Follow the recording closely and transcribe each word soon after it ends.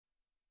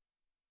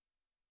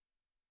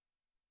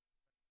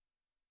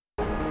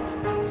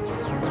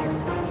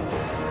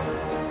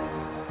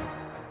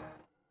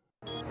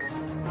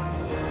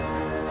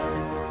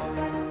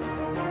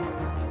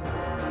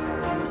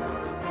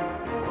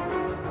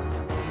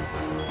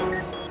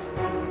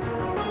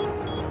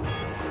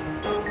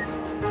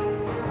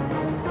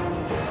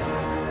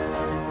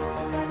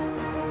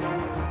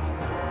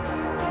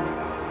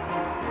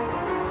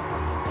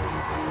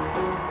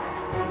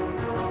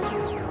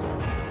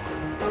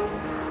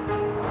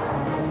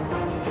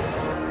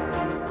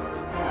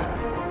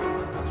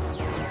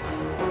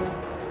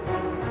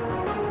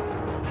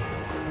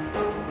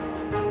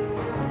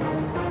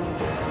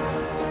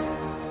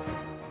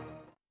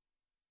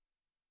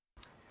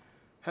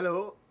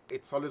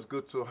It's always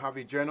good to have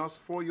you join us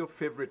for your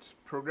favorite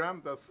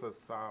program. This is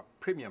our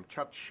premium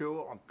chat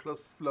show on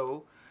Close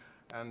Flow.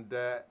 And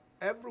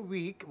every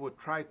week we'll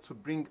try to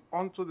bring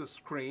onto the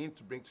screen,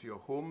 to bring to your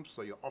homes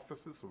or your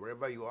offices or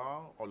wherever you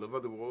are all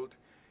over the world,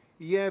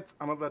 yet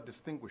another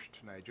distinguished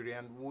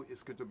Nigerian who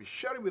is going to be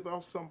sharing with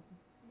us some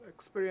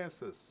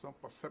experiences, some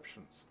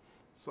perceptions,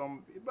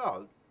 some,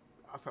 well,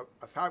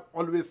 as I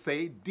always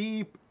say,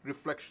 deep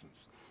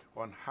reflections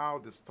on how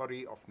the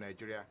story of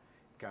Nigeria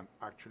can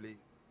actually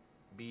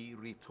be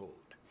retold.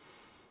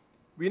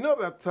 We know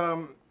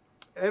that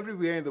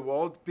everywhere in the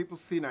world, people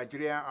see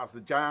Nigeria as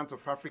the giant of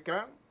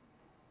Africa,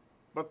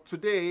 but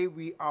today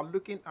we are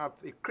looking at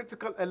a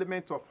critical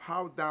element of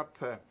how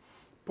that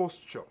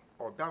posture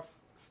or that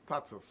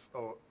status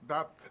or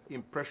that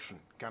impression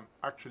can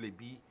actually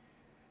be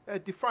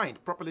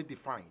defined, properly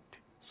defined.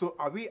 So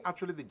are we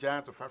actually the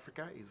giant of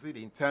Africa? Is it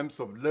in terms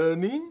of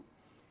learning?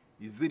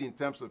 Is it in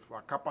terms of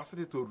our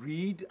capacity to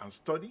read and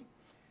study?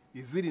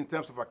 Is it in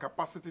terms of our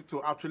capacity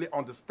to actually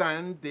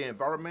understand the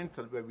environment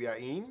where we are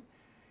in?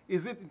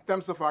 Is it in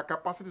terms of our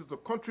capacity to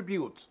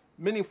contribute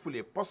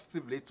meaningfully,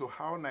 positively to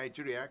how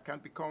Nigeria can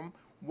become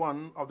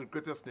one of the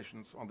greatest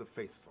nations on the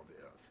face of the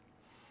earth?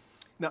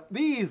 Now,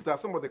 these are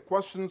some of the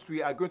questions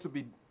we are going to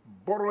be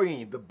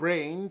borrowing the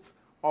brains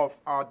of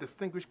our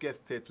distinguished guest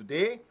here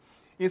today.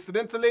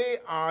 Incidentally,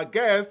 our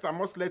guest, I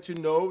must let you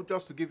know,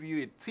 just to give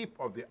you a tip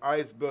of the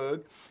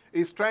iceberg,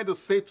 is trying to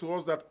say to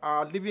us that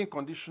our living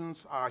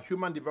conditions, our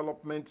human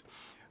development,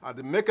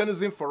 the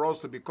mechanism for us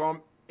to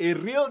become a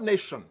real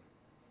nation,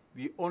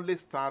 we only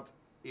start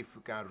if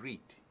we can read.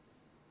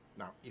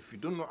 Now, if you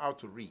don't know how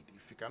to read,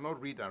 if you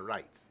cannot read and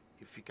write,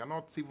 if you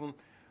cannot even,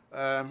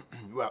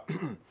 well,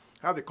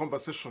 have a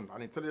conversation,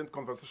 an intelligent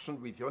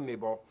conversation with your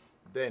neighbor,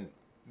 then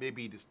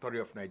maybe the story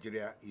of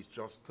Nigeria is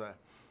just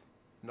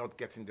not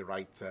getting the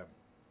right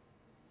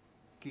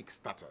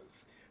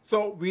kickstarters.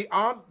 So we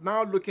are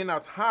now looking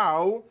at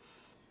how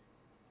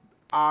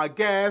our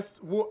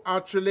guest, who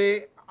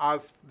actually,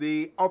 as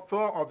the author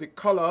of The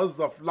Colors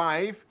of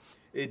Life,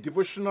 a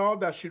devotional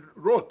that she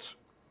wrote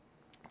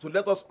to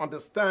let us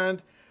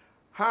understand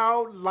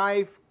how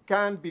life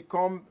can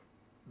become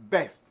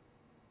best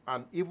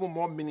and even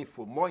more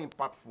meaningful, more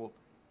impactful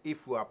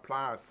if we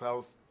apply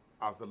ourselves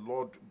as the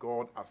Lord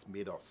God has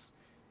made us.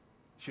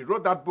 She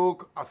wrote that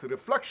book as a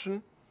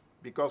reflection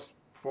because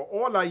for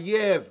all her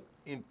years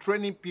in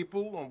training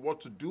people on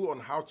what to do, on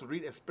how to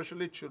read,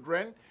 especially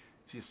children,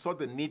 she saw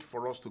the need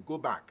for us to go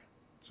back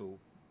to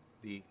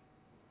the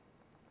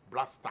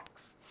brass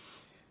tacks.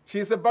 She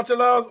is a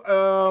bachelor's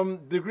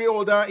degree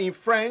holder in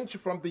French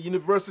from the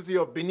University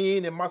of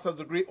Benin, a master's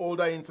degree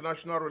holder in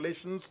international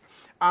relations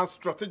and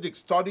strategic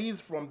studies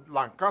from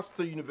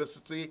Lancaster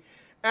University,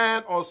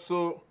 and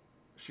also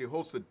she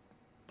holds a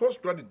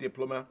postgraduate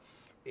diploma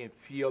in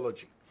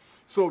theology.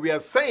 So we are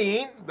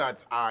saying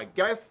that our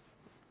guest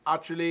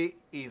actually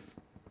is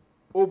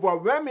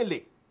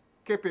overwhelmingly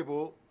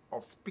capable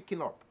of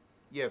speaking up.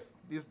 Yes,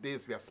 these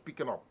days we are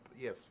speaking up.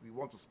 Yes, we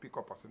want to speak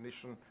up as a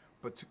nation,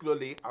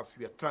 particularly as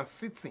we are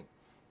transiting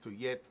to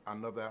yet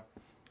another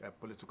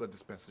political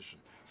dispensation.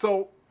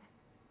 So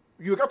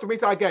you got to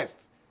meet our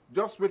guest.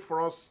 Just wait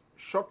for us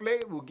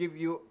shortly. We'll give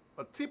you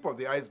a tip of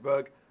the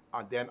iceberg,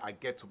 and then I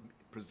get to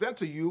present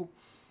to you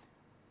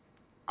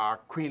our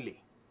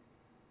queenly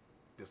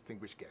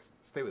distinguished guest.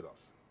 Stay with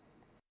us.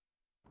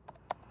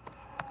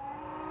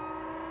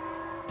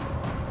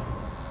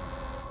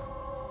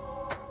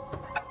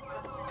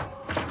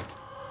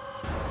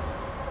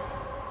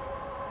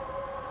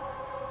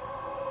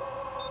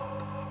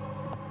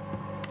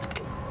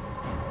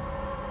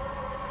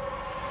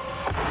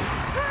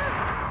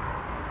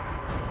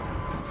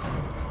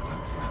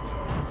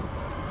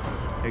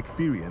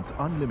 Experience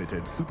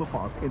unlimited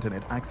super-fast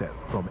internet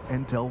access from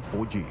Entel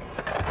 4G.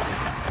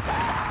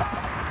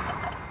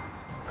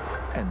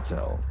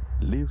 Entel.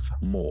 Live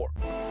more.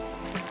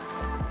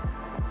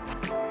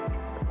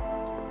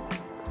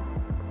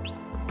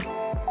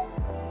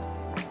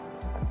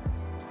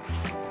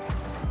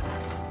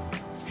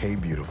 Hey,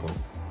 beautiful.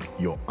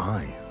 Your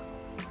eyes,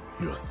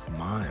 your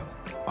smile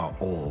are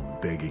all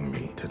begging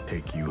me to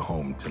take you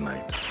home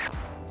tonight.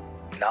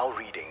 Now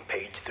reading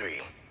page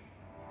 3.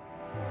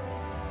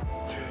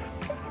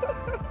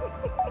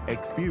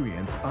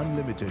 Experience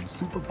unlimited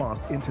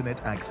super-fast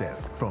internet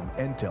access from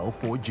Entel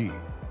 4G.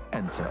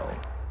 Entel.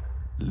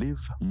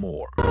 Live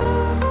more.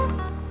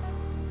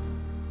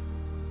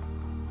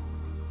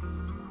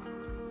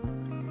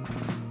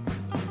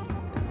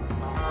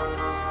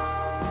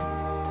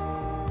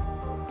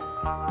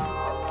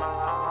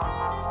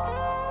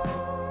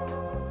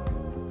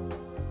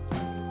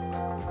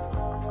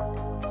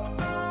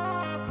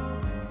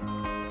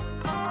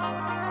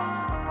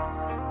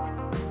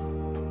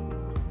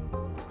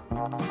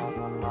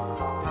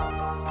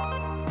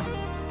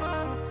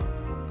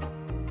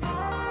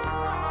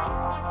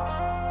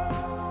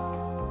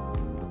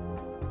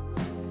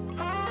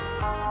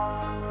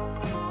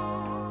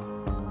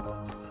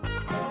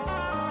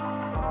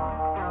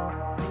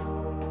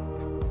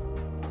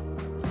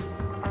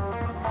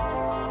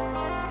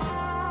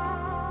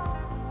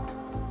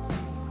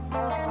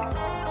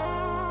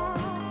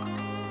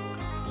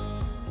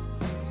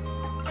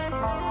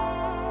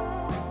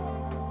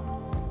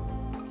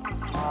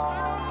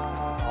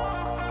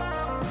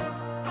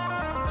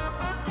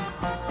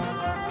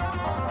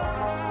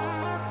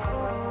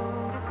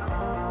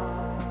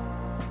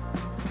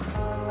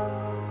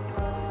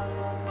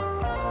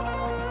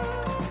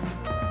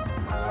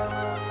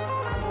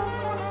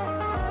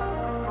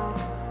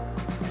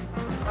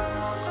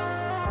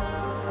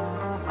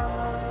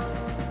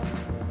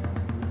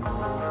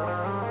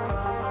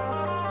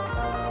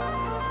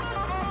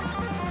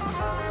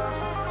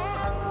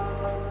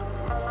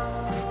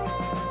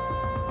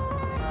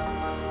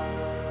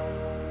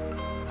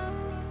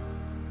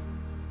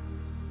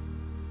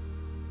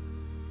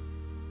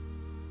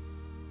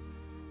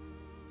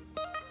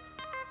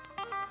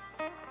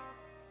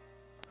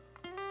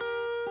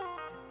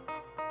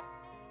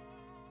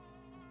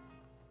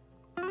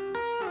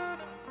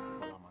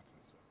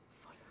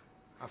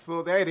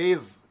 So there it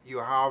is. You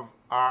have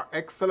Our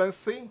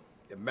Excellency,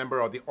 a member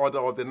of the Order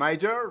of the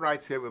Niger,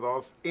 right here with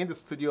us in the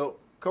studio.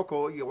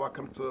 Koko, you're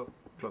welcome to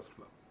Plus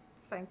Flow.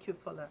 Thank you,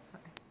 Fola.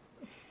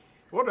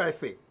 What do I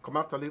say?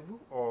 Comment allez-vous?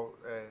 Or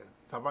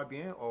ça va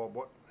bien? Or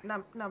what?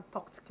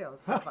 N'importe quel,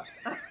 ça va.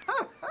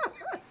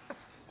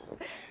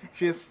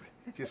 She's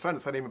trying to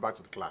send me back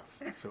to the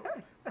class. So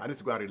I need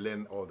to go and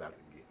relearn all that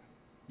again.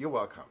 You're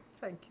welcome.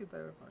 Thank you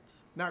very much.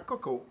 Now,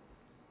 Koko,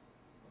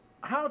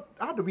 how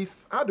do we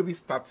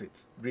start it,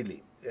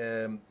 really?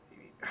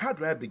 How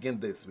do I begin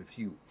this with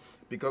you?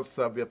 Because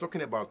we are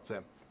talking about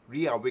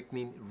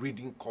reawakening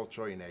reading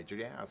culture in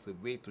Nigeria as a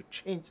way to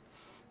change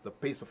the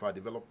pace of our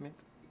development.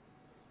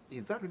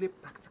 Is that really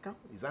practical?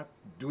 Is that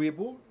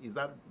doable? Is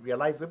that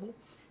realizable?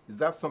 Is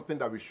that something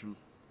that we should...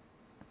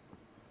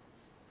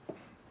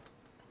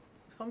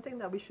 Something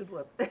that we should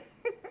what?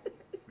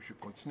 we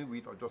should continue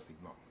with or just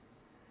ignore?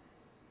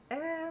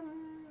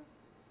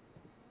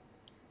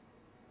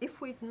 If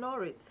we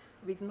ignore it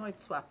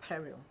to our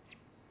peril.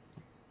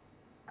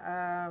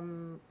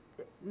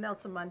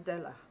 Nelson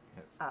Mandela,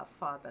 yes, our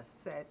father,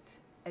 said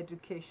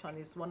education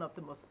is one of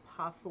the most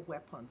powerful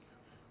weapons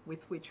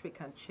with which we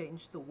can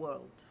change the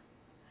world.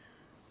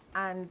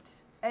 And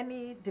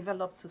any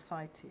developed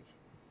society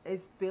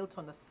is built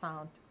on a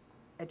sound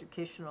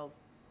educational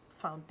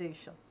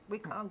foundation. We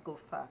can't go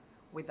far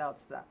without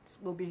that.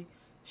 We'll be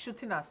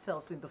shooting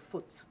ourselves in the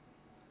foot.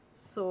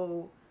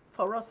 So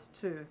for us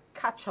to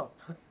catch up,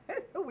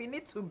 we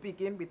need to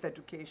begin with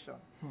education.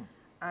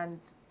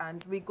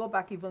 And we go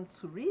back even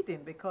to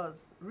reading,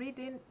 because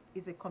reading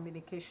is a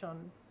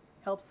communication,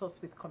 helps us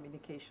with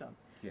communication.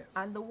 yes.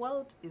 And the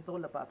world is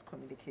all about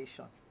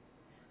communication.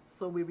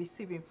 So we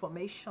receive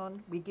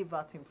information, we give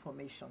out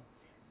information.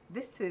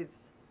 This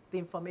is the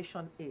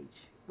information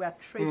age. We are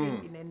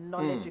trading in a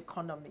knowledge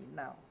economy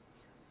now.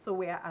 So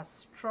we are as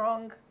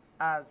strong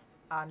as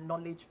our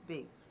knowledge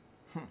base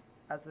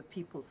as a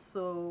people.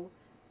 So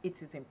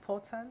it is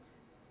important,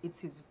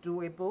 it is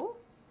doable,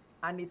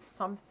 and it's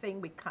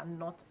something we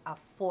cannot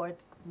afford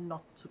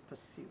not to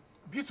pursue.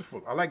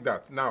 Beautiful. I like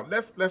that. Now,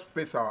 let's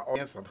face our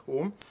audience at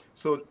home.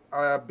 So,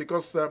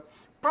 because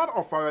part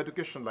of our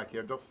education, like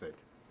you just said,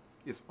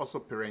 is also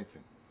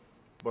parenting.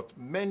 But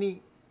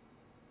many,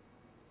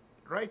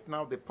 right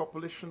now, the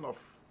population of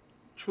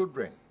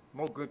children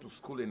not going to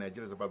school in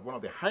Nigeria is about one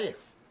of the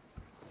highest.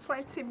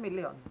 20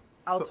 million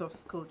out of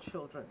school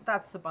children.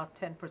 That's about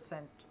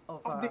 10%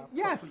 of our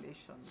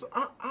population. So,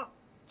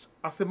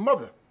 as a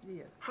mother,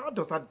 yes, how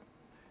does that...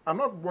 I'm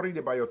not worried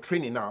about your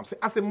training now. I'm saying,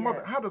 as a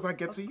mother, how does that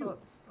get to you?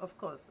 Of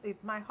course.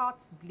 My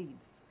heart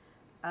bleeds.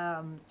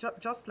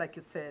 Just like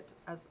you said,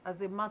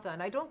 as a mother,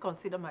 and I don't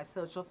consider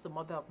myself just the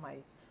mother of my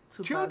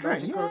two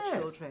biological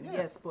children.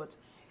 Yes, but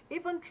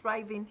even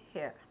driving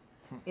here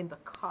in the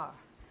car,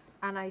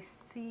 and I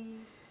see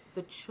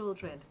the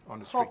children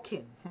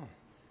hawking.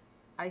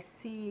 I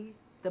see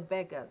the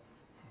beggars,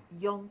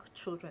 young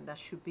children that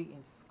should be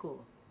in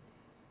school.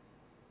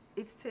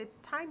 It's a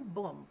time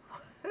bomb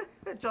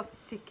just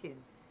ticking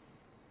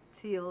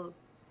till,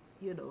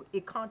 you know,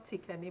 it can't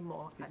tick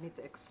anymore and it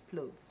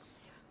explodes.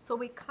 So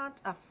we can't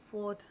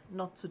afford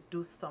not to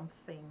do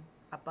something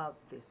about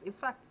this. In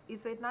fact,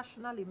 it's a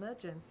national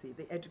emergency,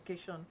 the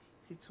education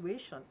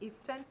situation. If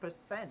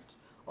 10%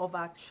 of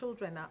our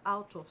children are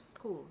out of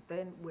school,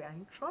 then we are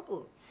in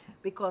trouble.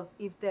 Because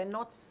if they're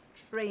not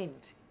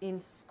trained in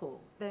school,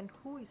 then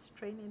who is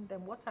training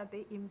them? What are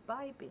they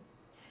imbibing?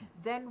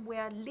 Then we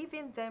are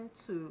leaving them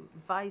to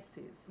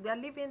vices. We are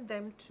leaving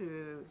them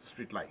to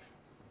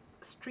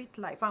street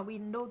life, and we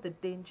know the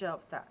danger of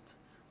that.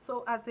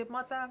 So as a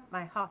mother,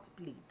 my heart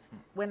bleeds.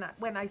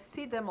 When I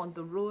see them on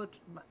the road,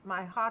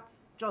 my heart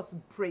just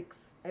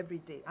breaks every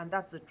day, and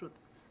that's the truth,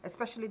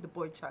 especially the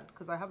boy child,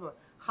 because I have a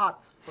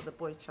heart for the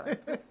boy child.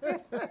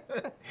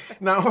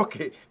 Now,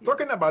 okay,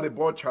 talking about the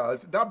boy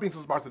child, that brings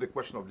us back to the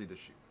question of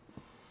leadership.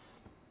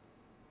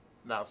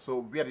 Now,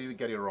 so where did we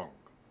get it wrong?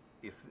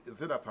 Is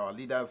it that our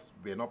leaders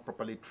were not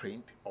properly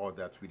trained, or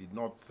that we did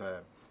not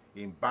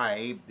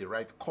imbibe the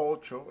right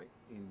culture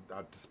in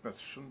our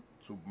dispensation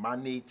to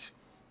manage?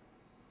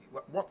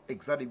 What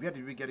exactly, where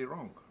did we get it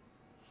wrong?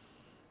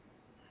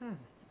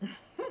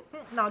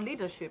 Now,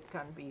 leadership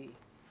can be,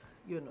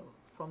 you know,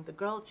 from the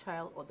girl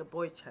child or the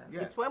boy child.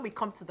 Yes. It's when we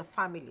come to the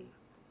family,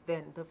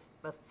 then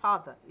the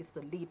father is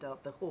the leader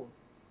of the home,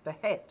 the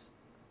head,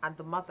 and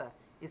the mother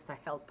is the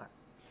helper.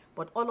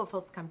 But all of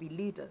us can be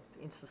leaders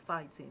in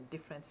society in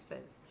different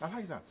spheres. I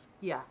like that.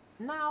 Yeah.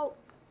 Now,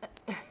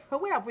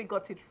 where have we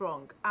got it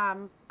wrong?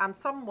 I'm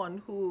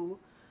someone who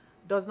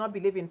does not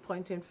believe in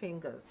pointing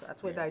fingers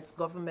at whether it's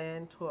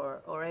government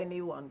or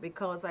anyone,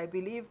 because I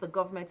believe the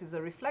government is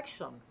a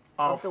reflection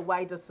of the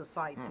wider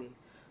society.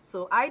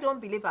 So I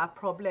don't believe our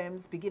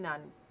problems begin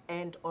and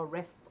end or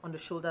rest on the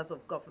shoulders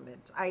of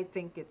government. I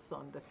think it's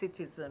on the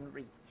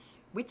citizenry,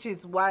 which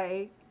is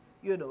why,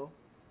 you know,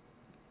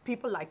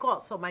 people like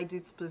us, so my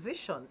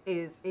disposition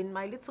is in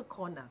my little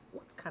corner.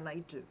 What can I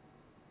do?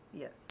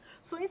 Yes.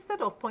 So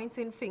instead of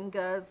pointing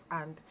fingers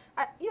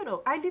you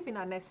know, I live in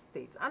an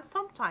estate, and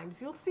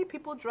sometimes you'll see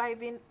people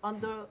driving on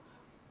the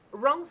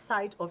wrong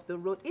side of the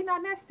road in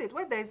an estate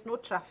where there is no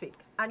traffic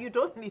and you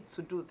don't need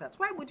to do that.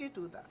 Why would you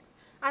do that?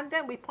 And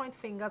then we point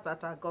fingers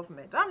at our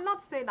government. I'm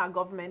not saying our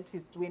government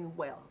is doing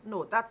well.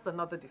 No, that's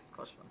another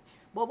discussion.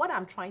 But what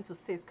I'm trying to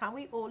say is, can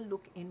we all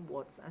look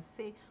inwards and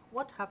say,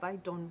 what have I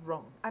done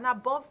wrong? And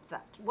above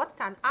that, what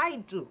can I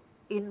do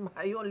in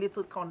my own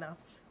little corner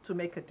to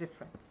make a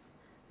difference?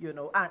 You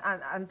know,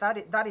 and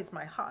that is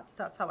my heart.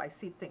 That's how I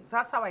see things.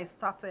 That's how I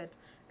started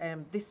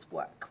this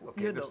work.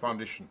 Okay, you know, this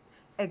foundation.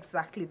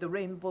 Exactly, the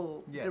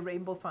Rainbow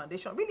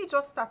Foundation. Really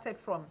just started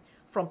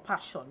from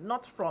passion,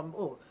 not from,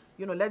 oh,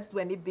 you know, let's do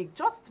any big,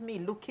 just me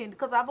looking,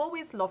 because I've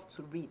always loved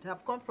to read.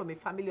 I've come from a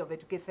family of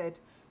educated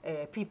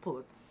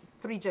people,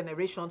 3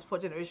 generations, 4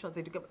 generations.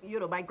 You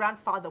know, my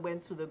grandfather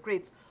went to the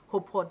great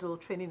Hope Huddle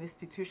Training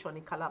Institution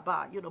in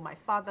Calabar. You know, my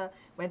father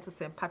went to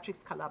St.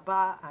 Patrick's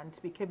Calabar and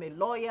became a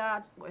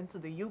lawyer, went to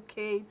the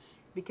UK,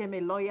 became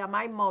a lawyer.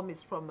 My mom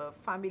is from a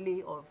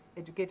family of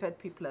educated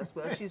people as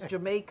well. She's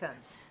Jamaican.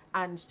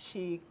 And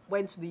she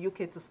went to the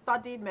UK to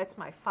study, met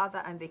my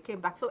father, and they came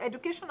back. So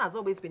education has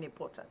always been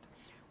important.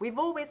 We've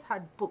always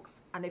had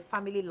books and a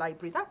family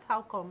library. That's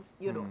how come,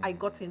 you know, I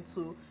got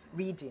into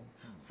reading.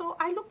 So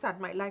I looked at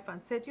my life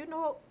and said, you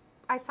know,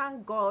 I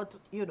thank God,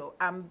 you know,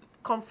 I'm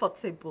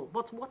comfortable.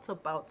 But what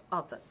about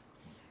others?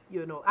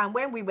 You know, and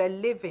when we were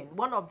living,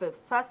 one of the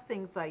first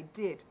things I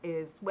did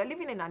is, we're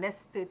living in an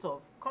estate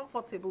of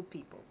comfortable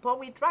people. But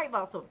we drive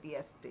out of the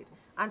estate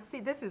and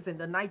see, this is in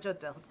the Niger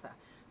Delta.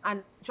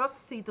 And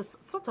just see the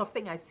sort of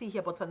thing I see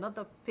here, but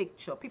another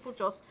picture. People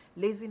just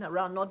lazing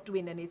around, not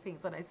doing anything.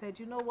 And I said,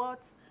 you know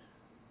what?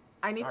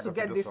 I need to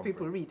get these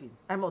people reading.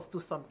 I must do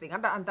something.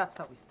 And that's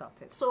how we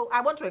started. So I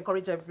want to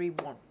encourage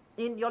everyone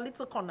in your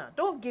little corner.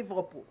 Don't give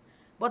up.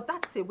 But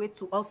that's a way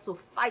to also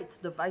fight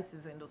the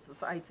vices in the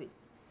society.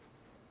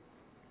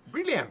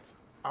 Brilliant.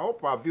 I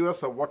hope our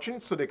viewers are watching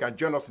so they can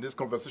join us in this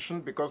conversation,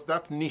 because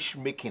that niche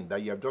making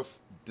that you have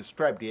just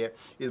described here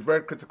is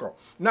very critical.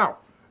 Now,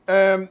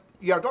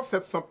 you have just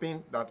said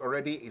something that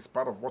already is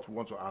part of what we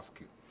want to ask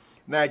you.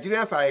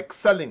 Nigerians are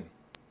excelling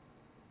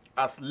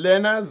as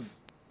learners,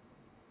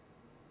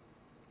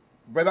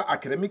 whether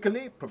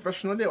academically,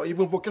 professionally, or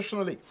even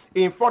vocationally,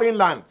 in foreign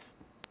lands.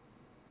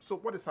 So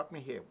what is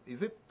happening here?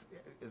 Is it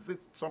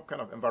some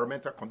kind of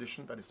environmental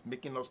condition that is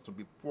making us to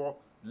be poor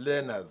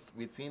learners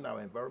within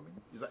our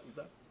environment? Is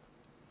that?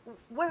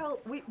 Well,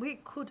 we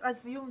could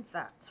assume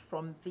that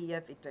from the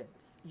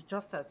evidence.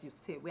 Just as you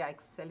say, we are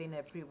excelling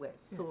everywhere.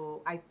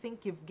 So I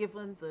think you've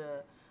given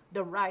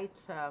the right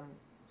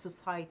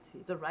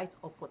society, the right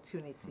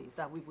opportunity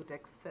that we would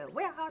excel.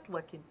 We are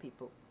hardworking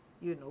people,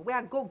 you know. We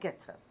are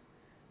go-getters,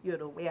 you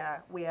know.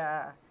 We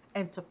are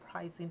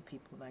enterprising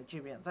people,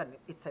 Nigerians, and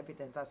it's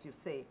evident, as you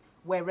say,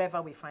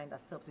 wherever we find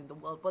ourselves in the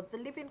world. But the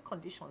living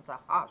conditions are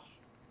harsh,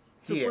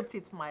 to put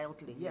it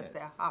mildly. Yes,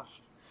 they're harsh.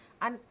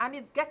 And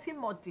it's getting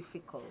more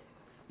difficult.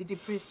 The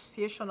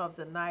depreciation of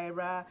the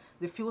Naira,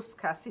 the fuel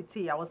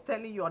scarcity. I was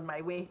telling you on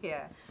my way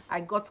here,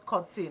 I got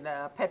caught in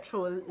a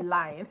petrol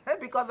line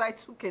because I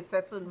took a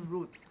certain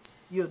route,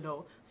 you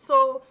know.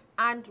 So,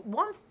 and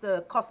once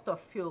the cost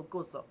of fuel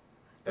goes up,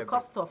 the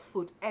cost of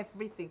food,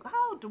 everything,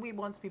 how do we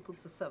want people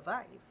to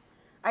survive?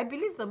 I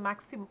believe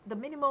the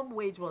minimum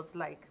wage was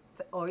like,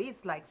 or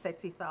is like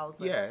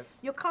 30,000. Yes.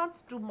 You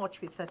can't do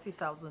much with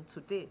 30,000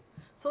 today.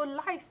 So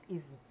life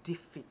is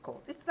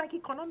difficult. It's like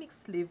economic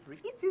slavery.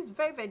 It is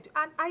very, very,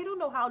 and I don't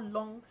know how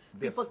long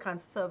people can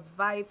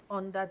survive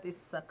under these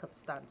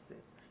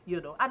circumstances,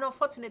 you know. And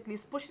unfortunately,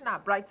 it's pushing our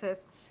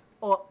brightest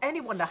or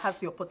anyone that has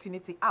the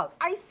opportunity out.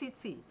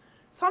 ICT.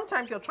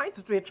 Sometimes you're trying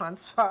to do a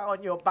transfer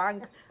on your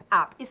bank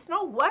app. It's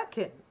not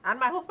working. And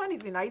my husband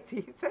is in IT.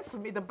 He said to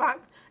me, the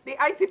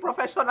IT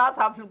professionals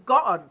have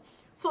gone.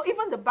 So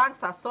even the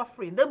banks are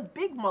suffering. The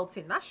big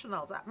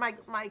multinationals.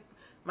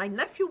 My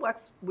nephew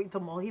works with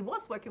them all. He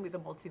was working with a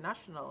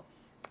multinational,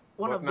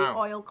 one of the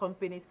oil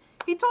companies.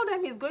 He told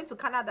them he's going to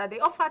Canada. They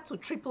offered to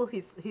triple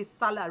his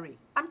salary.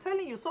 I'm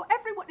telling you. So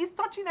everyone is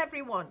touching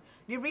everyone.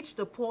 The rich,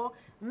 the poor,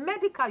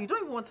 medical. You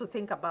don't even want to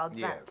think about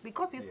that,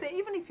 because you say,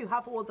 even if you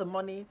have all the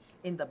money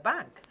in the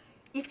bank,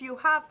 if you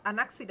have an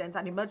accident,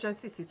 an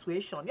emergency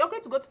situation, you're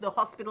going to go to the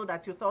hospital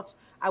that you thought,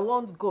 I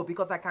won't go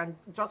because I can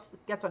just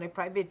get on a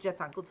private jet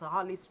and go to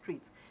Harley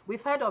Street.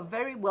 We've heard of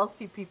very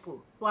wealthy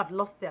people who have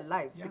lost their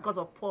lives because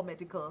of poor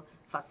medical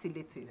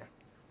facilities.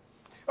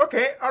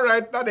 Okay, all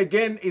right. That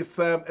again is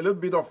a little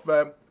bit of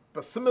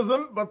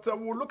pessimism, but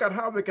we'll look at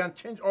how we can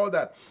change all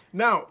that.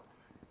 Now,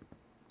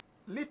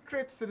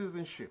 literate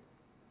citizenship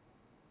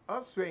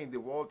elsewhere in the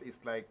world is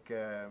like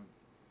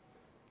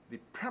the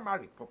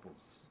primary purpose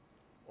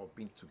of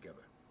being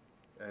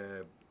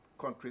together.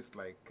 Countries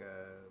like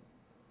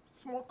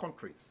small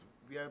countries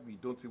where we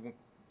don't even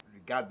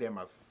regard them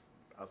as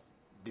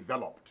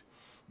developed,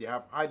 they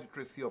have high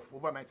literacy of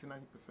over 99%.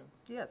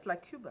 Yes,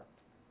 like Cuba.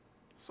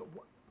 So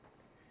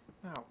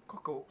now,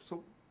 Koko,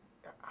 so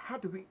how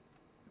do we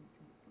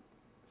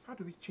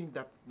change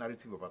that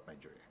narrative about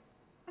Nigeria?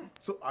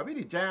 So are we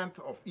the giant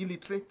of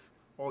illiterate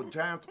or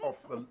giant of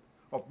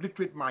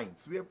literate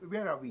minds?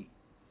 Where are we?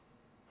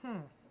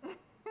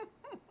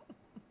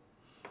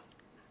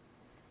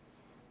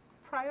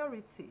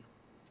 Priority,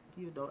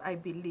 you know, I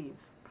believe.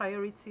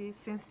 Priority,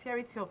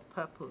 sincerity of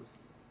purpose,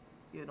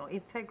 you know,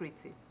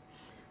 integrity.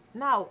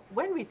 Now,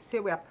 when we say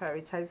we are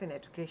prioritizing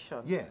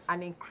education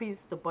and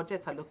increase the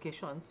budget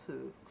allocation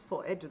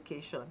for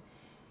education,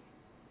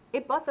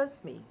 it bothers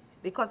me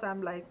because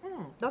I'm like,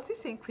 does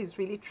this increase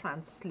really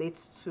translate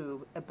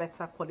to a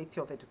better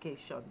quality of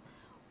education?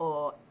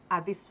 Or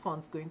are these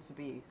funds going to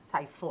be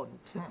siphoned,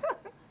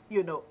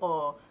 you know,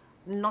 or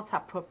not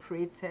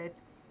appropriated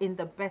in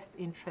the best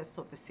interests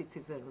of the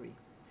citizenry?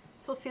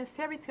 So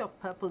sincerity of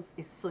purpose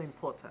is so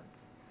important.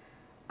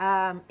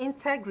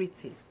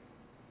 Integrity.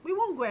 We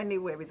won't go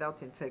anywhere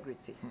without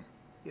integrity.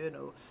 You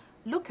know,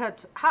 look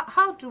at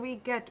how do we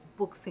get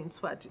books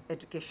into our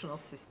educational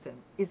system?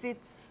 Is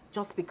it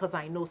just because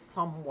I know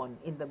someone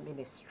in the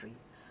ministry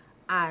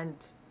and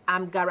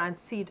I'm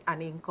guaranteed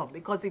an income?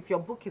 Because if your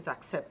book is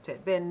accepted,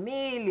 then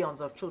millions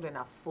of children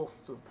are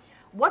forced to.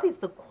 What is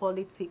the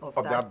quality of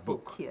that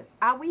book? Yes.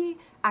 Are we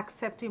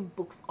accepting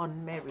books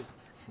on merit?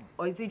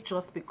 Or is it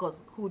just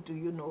because who do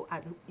you know?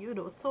 And you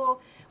know, so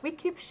we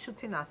keep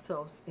shooting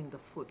ourselves in the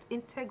foot.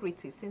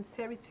 Integrity,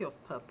 sincerity of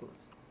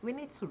purpose. We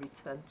need to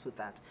return to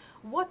that.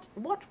 What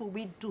will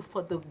we do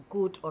for the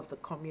good of the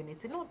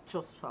community, not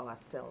just for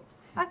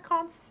ourselves? I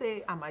can't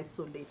say I'm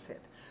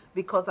isolated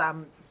because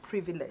I'm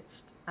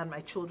privileged and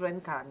my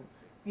children can,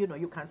 you know,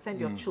 you can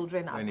send your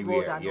children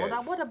abroad and all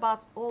that. What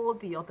about all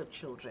the other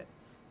children?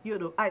 You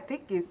know, I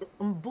think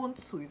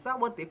Ubuntu, is that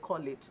what they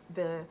call it?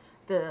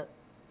 The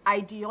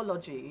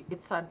ideology.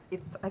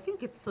 I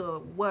think it's a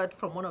word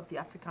from one of the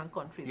African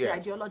countries. The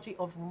ideology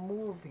of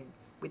moving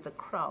with the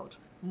crowd,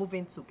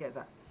 moving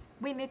together.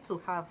 We need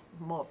to have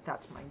more of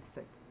that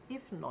mindset.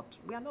 If not,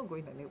 we are not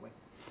going anywhere.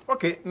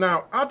 Okay,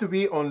 now how do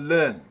we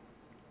unlearn?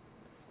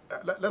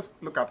 Let's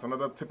look at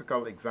another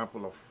typical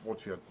example of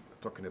what you're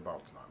talking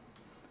about now.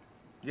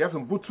 Yes,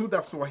 Ubuntu,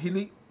 that's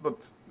Swahili,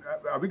 but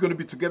are we going to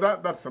be together?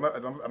 That's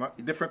a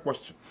different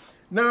question.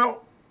 Now,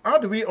 how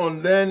do we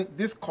unlearn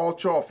this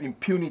culture of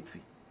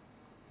impunity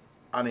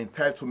and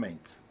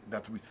entitlement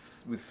that we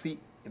see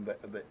in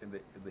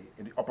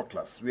the upper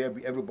class, where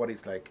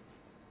everybody's like,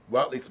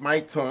 well, it's my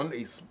turn,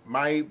 it's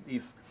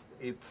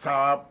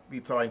our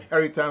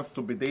inheritance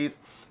to be this.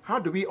 How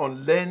do we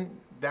unlearn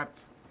that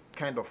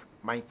kind of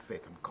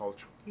mindset and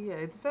culture? Yeah,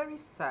 it's very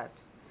sad,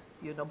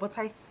 you know, but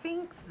I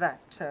think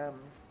that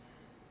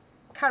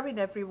carrying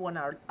everyone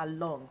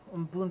along,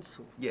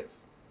 Ubuntu. Yes.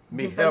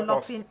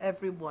 Developing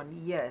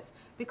everyone, yes.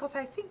 Because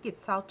I think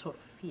it's out of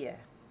fear.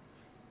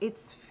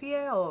 It's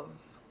fear of,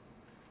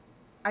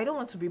 I don't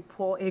want to be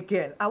poor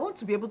again. I want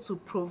to be able to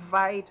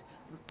provide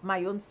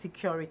my own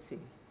security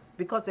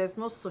because there's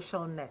no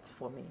social net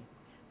for me.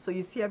 So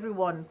you see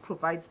everyone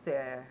provides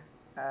their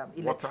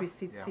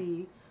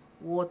electricity,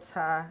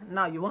 water.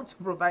 Now you want to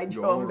provide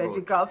your own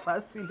medical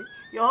facility,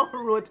 your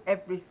own road,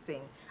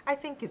 everything. I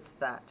think it's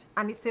that.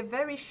 And it's a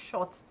very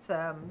short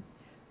term,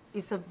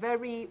 it's a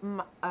very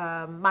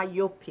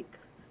myopic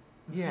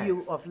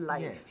view of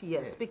life.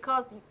 Yes,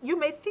 because you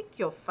may think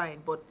you're fine,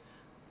 but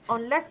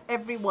unless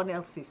everyone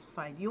else is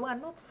fine, you are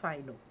not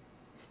fine.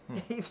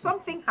 If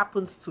something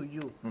happens to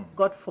you,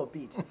 God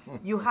forbid,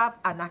 you have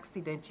an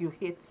accident, you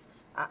hit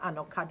an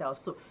Okada or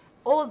so,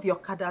 all the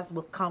Okadas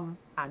will come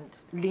and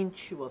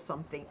lynch you or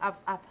something.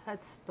 I've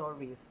heard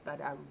stories that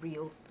are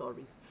real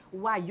stories.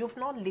 Why? You've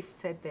not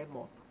lifted them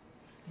up.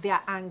 They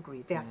are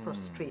angry, they are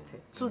frustrated.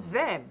 To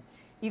them,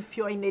 if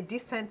you're in a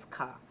decent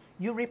car,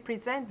 you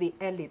represent the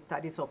elite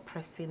that is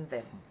oppressing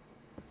them.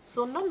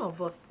 So none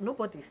of us,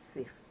 nobody's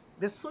safe.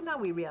 The sooner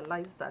we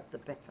realize that, the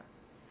better.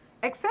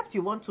 Except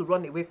you want to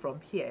run away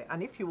from here.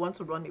 And if you want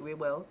to run away,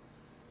 well,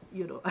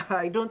 you know,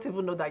 I don't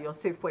even know that you're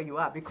safe where you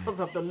are because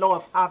of the law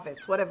of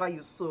harvest. Whatever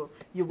you sow,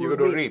 you will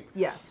reap.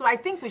 Yeah, so I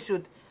think we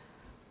should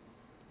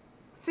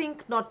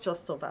think not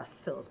just of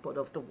ourselves, but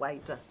of the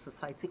wider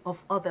society,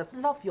 of others.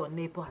 Love your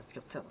neighbor as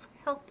yourself.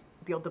 Help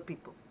the other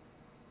people.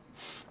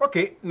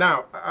 Okay,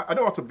 now, I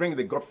don't want to bring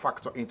the God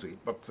factor into it,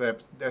 but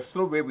there's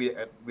no way we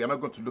are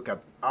not going to look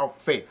at how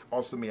faith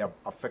also may have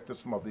affected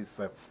some of this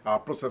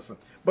processing.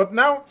 But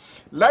now,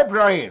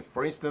 librarian,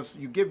 for instance,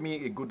 you gave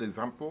me a good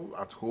example.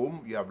 At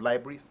home, you have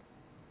libraries.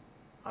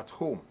 At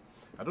home.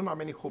 I don't know how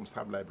many homes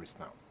have libraries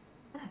now.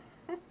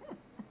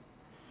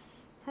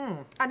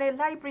 And a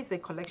library is a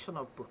collection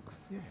of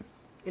books. Yes.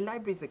 A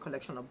library is a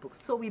collection of books.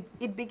 So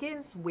it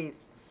begins with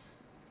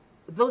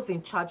those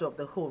in charge of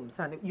the homes,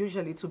 and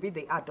usually to be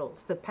the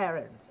adults, the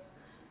parents,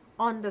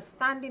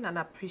 understanding and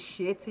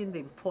appreciating the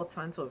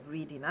importance of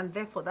reading, and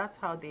therefore that's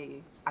how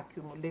they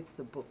accumulate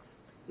the books.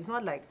 It's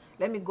not like,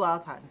 let me go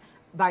out and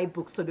buy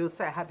books so they'll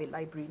say I have a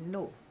library.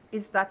 No,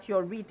 it's that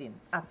you're reading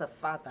as a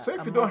father. So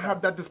if you don't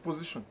have that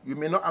disposition, you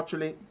may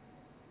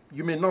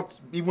not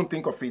even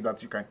think of it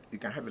that you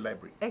can have a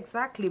library.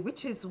 Exactly,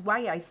 which is why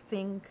I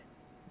think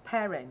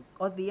parents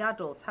or the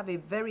adults have a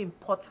very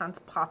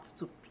important part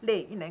to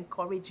play in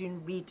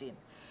encouraging reading.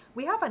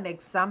 We have an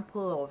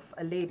example of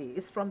a lady,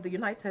 it's from the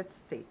United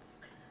States.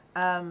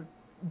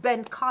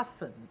 Ben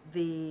Carson,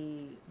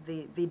 the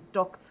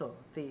doctor,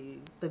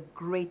 the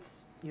great,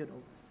 you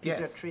know,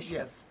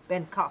 pediatrician,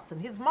 Ben Carson.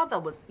 His mother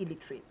was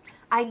illiterate.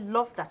 I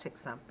love that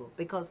example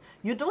because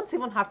you don't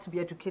even have to be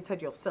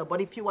educated yourself,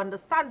 but if you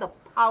understand the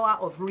power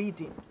of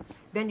reading,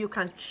 then you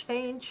can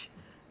change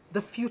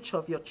the future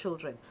of your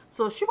children.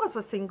 So she was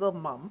a single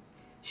mom.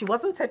 She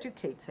wasn't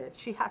educated.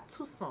 She had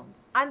 2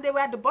 sons, and they were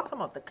at the bottom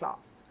of the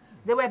class.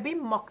 They were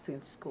being mocked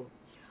in school.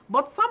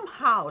 But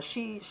somehow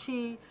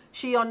she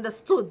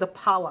understood the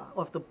power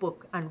of the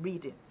book and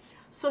reading.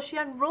 So she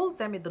enrolled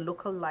them in the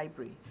local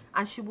library,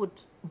 and she would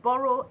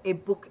borrow a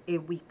book a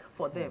week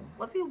for them.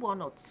 Was it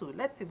 1 or 2?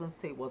 Let's even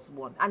say it was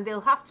 1. And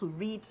they'll have to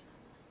read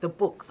the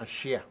books.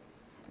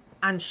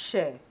 And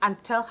share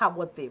and tell her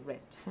what they read.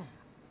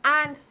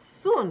 And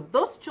soon,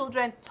 those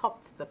children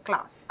topped the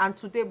class. And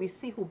today we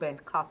see who Ben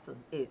Carson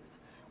is.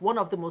 One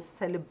of the most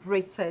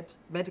celebrated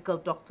medical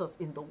doctors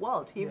in the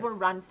world. He even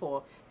ran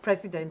for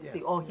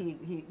presidency, or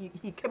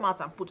he came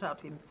out and put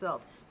out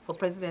himself for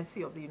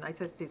presidency of the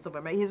United States of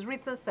America. He's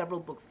written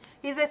several books.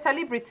 He's a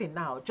celebrity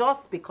now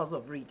just because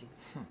of reading.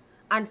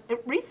 And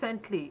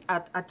recently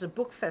at the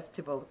book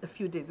festival a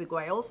few days ago,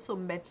 I also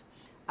met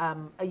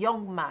a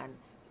young man.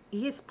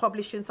 He's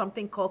publishing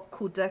something called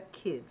Kuda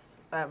Kids,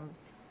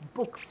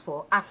 books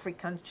for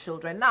African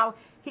children. Now,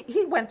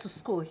 he went to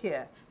school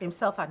here,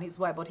 himself and his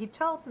wife, but he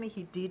tells me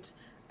he did,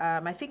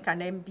 I think, an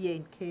MBA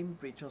in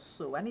Cambridge or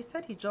so. And he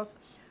said he just,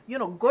 you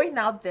know, going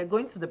out there,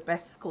 going to the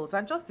best schools,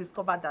 and just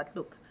discovered that,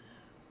 look,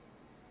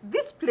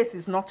 this place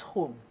is not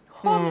home.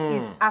 Home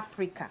is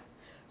Africa.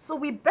 So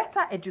we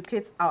better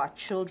educate our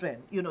children,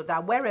 you know,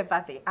 that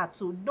wherever they are,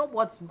 to know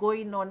what's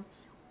going on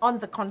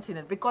the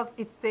continent, because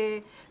it's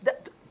a...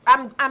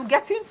 I'm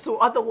getting to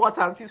other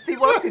waters. You see,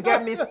 once you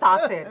get me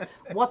started,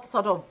 what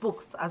sort of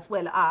books as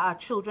well are our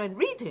children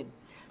reading?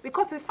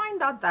 Because we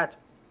find out that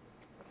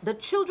the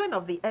children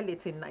of the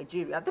elite in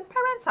Nigeria, the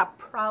parents are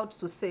proud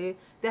to say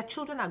their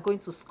children are going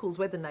to schools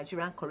where the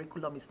Nigerian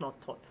curriculum is not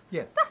taught.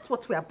 Yes. That's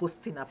what we are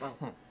boasting about,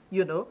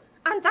 you know.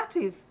 And that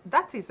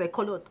is a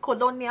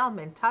colonial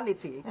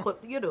mentality,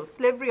 you know,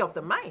 slavery of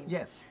the mind.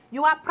 Yes.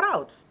 You are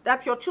proud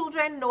that your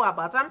children know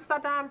about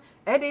Amsterdam,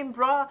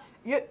 Edinburgh,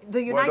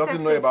 the United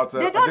States. Know about,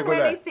 they don't know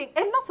anything.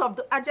 A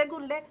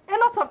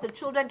lot of the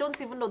children don't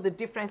even know the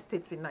different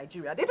states in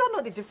Nigeria. They don't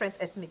know the different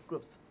ethnic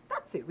groups.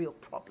 That's a real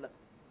problem.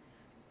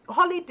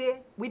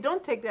 Holiday, we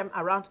don't take them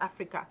around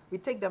Africa. We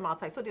take them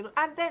outside. So they don't,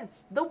 and then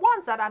the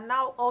ones that are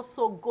now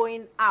also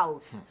going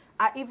out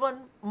are even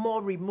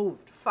more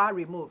removed, far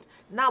removed.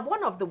 Now,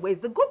 one of the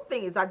ways, the good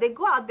thing is that they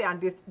go out there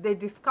and they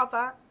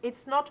discover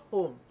it's not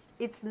home.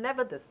 It's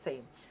never the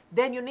same.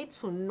 Then you need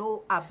to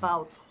know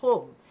about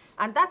home.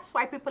 And that's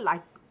why people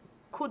like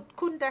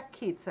Kunda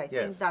Kids, I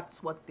think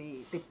that's what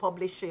they're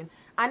publishing.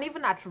 And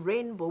even at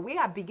Rainbow, we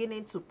are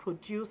beginning to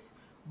produce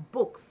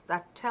books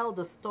that tell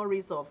the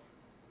stories of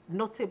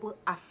notable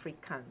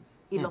Africans,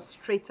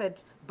 illustrated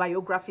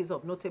biographies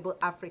of notable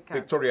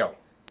Africans.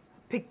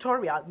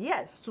 Pictorial,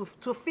 yes,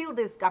 to fill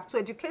this gap, to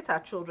educate our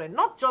children,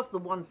 not just the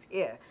ones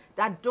here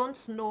that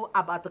don't know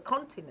about the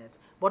continent,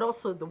 but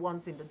also the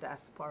ones in the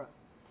diaspora.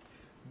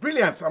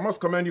 Brilliant. I must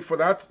commend you for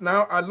that.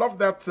 Now, I love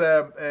that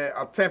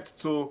attempt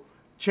to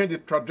change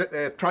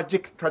the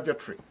tragic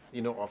trajectory,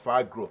 you know, of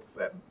our growth.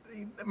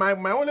 My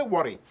only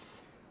worry,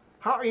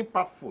 how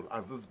impactful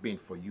has this been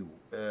for you?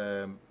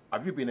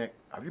 Have you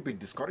been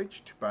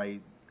discouraged by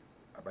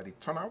the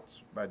turnout,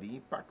 by the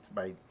impact,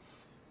 by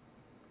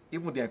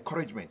even the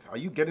encouragement? Are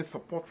you getting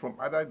support from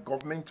either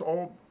government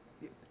or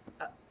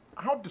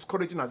how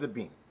discouraging has it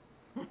been?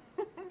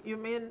 You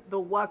mean the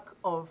work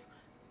of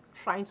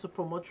trying to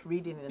promote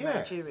reading in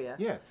Nigeria?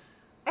 Yes.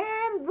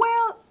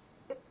 Well,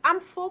 I'm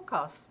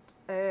focused.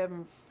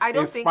 I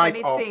don't think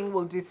anything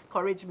will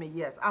discourage me.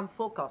 Yes, I'm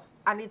focused,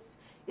 and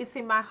it's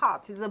in my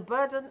heart. It's a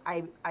burden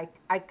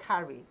I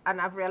carry, and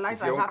I've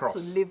realized I have to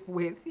live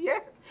with.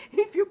 Yes,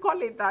 if you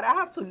call it that, I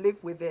have to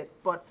live with it.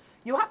 But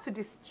you have to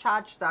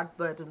discharge that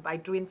burden by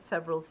doing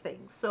several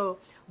things. So,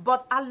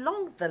 but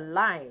along the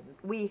line,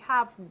 we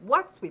have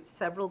worked with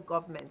several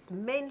governments,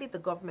 mainly the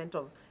government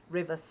of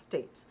Rivers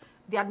State.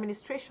 The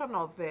administration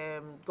of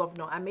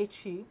Governor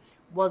Amechi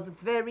was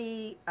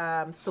very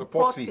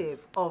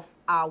supportive of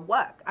our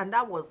work, and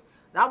that was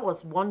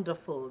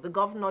wonderful. The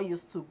governor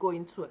used to go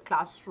into a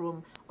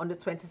classroom on the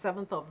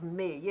 27th of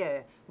May.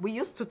 Yeah, we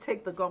used to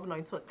take the governor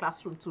into a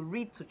classroom to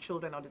read to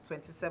children on the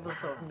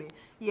 27th of May.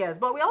 Yes,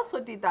 but we also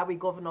did that with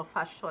Governor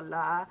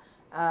Fashola,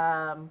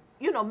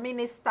 you know,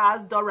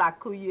 ministers, Dora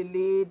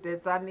Kuyili,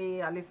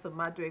 Desani, Alisa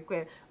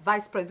Maduekwe,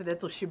 Vice President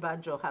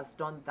Oshibanjo has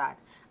done that.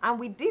 And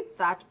we did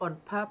that on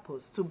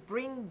purpose to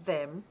bring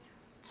them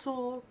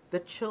to the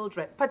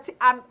children. But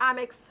I'm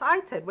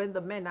excited when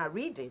the men are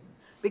reading,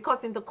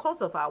 because in the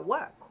course of our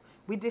work,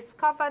 we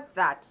discovered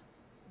that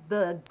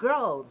the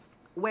girls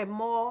were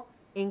more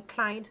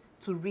inclined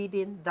to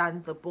reading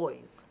than the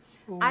boys.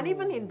 Ooh. And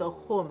even in the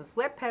homes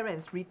where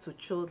parents read to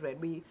children,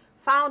 we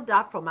found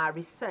out from our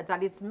research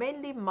that it's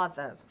mainly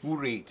mothers who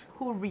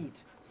read.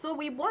 So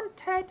we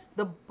wanted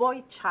the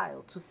boy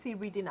child to see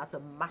reading as a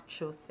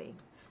macho thing.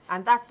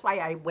 And that's why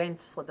I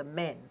went for the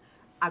men.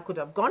 I could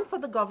have gone for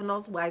the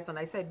governor's wives, and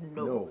I said,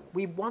 no,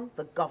 we want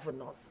the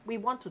governors. We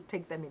want to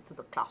take them into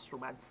the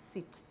classroom and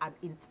sit and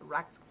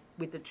interact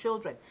with the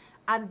children.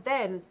 And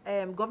then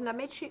Governor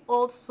Mechi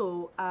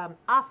also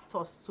asked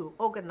us to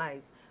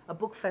organize a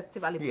book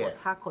festival in Port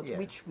Harcourt,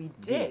 which we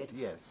did.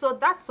 So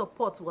that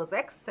support was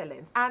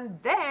excellent. And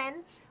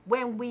then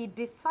when we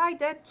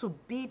decided to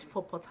bid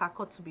for Port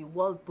Harcourt to be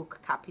World Book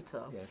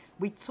Capital,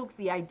 we took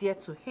the idea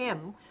to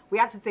him. We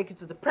had to take it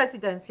to the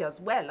presidency as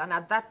well. And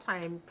at that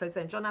time,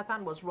 President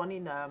Jonathan was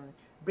running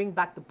Bring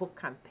Back the Book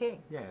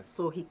campaign.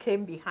 So he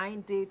came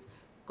behind it.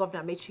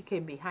 Governor Mechi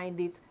came behind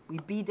it. We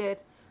bidded.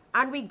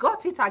 And we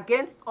got it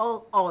against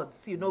all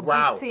odds, you know,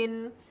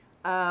 beating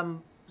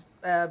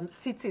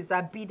cities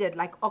that bidded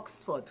like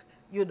Oxford,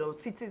 you know,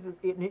 cities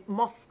in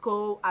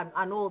Moscow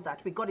and all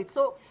that. We got it.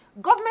 So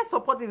government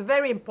support is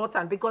very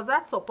important because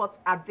that support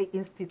at the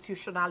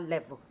institutional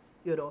level,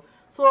 you know.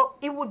 So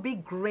it would be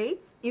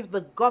great if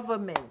the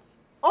governments,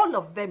 all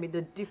of them in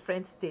the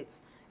different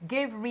states,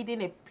 gave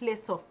reading a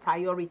place of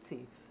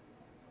priority,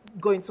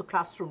 going to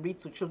classroom, read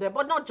to children,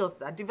 but not just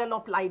that,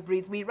 develop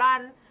libraries. We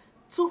ran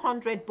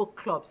 200 book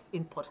clubs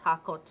in Port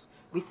Harcourt.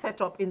 We set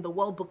up in the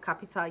World Book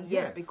Capital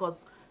year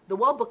because the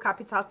World Book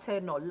Capital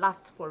tenure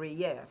lasts for a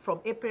year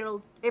from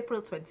April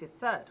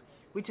 23rd,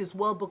 which is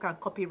World Book and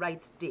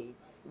Copyright Day,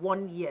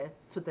 1 year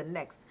to the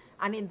next.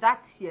 And in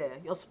that year,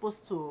 you're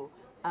supposed to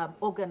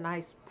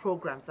organize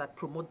programs that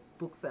promote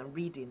books and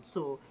reading.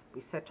 So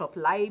we set up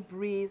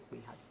libraries,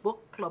 we had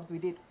book clubs, we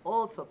did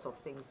all sorts of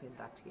things in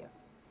that year.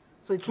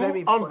 So it's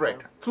very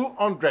important.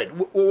 200.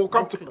 We'll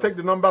come to take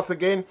the numbers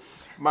again.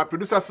 My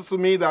producer says to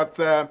me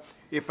that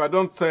if I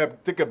don't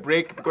take a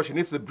break because she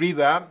needs a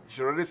breather,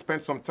 she already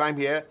spent some time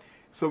here.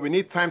 So we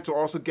need time to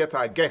also get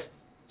our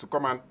guests to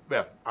come and,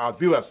 well, our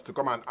viewers to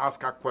come and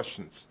ask our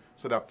questions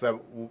so that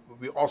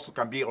we also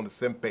can be on the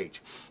same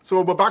page. So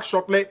we'll be back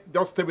shortly.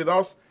 Just stay with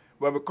us.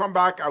 When we come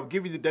back, I'll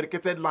give you the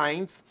dedicated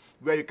lines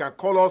where you can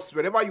call us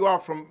wherever you are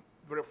from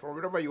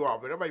wherever you are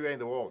in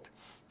the world.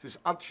 She's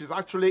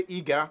actually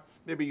eager.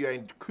 Maybe you're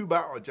in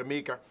Cuba or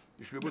Jamaica.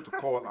 You should be able to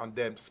call and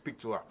then speak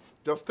to her.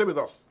 Just stay with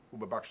us. We'll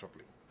be back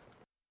shortly.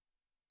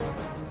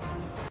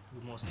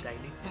 We must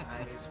dilate the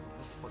eyes.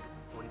 For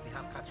if they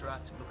have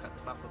cataract, look at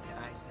the back of their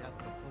eyes. They have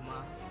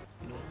glaucoma.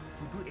 You know,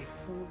 to do a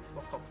full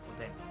workup for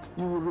them.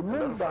 You will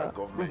remember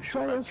the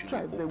giant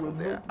stripe they will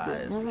make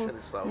them.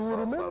 You will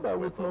remember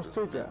with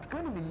nostalgia.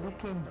 We're going to be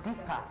looking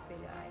deeper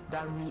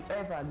than we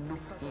ever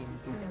looked in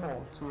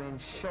before to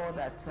ensure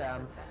that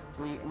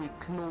we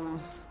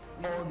close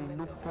all the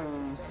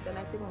loopholes.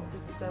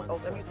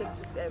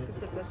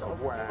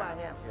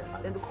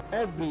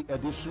 Every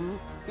edition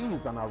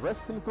is an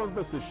arresting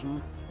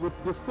conversation with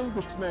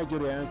distinguished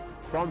Nigerians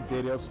from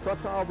various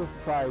strata of the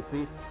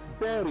society,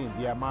 bearing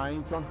their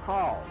minds on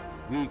how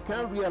we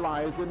can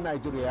realize the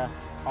Nigeria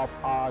of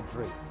our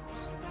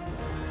dreams.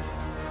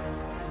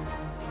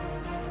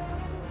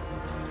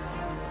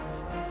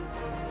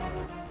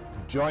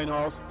 Join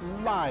us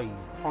live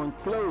on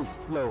Close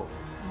Flow,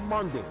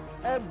 Monday,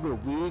 every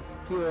week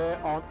here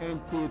on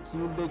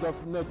NTA2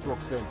 Lagos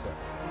Network Centre.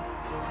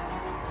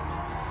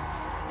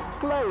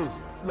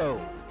 Close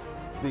Flow.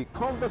 The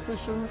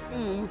conversation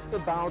is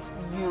about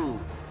you.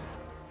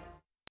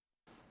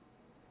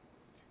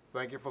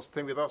 Thank you for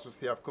staying with us. We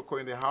still have Coco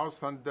in the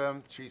house, and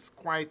she's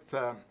quite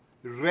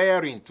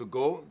raring to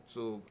go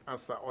to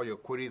answer all your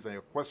queries and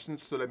your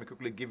questions. So let me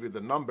quickly give you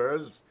the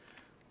numbers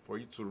for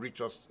you to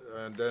reach us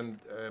and then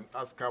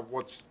ask her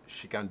what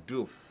she can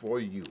do for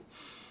you.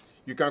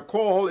 You can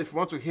call if you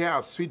want to hear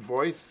our sweet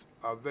voice,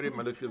 our very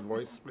mellifluous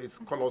voice. Please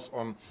call us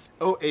on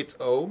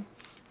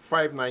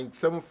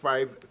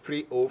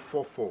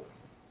 080-5975-3044.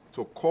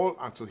 To call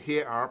and to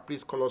hear her,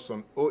 please call us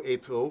on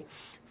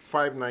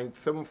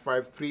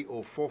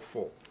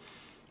 080-5975-3044.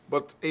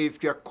 But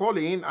if you're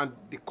calling and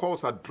the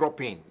calls are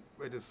dropping,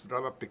 it is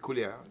rather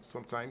peculiar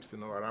sometimes, you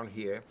know, around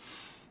here,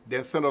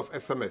 then send us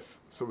SMS.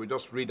 So we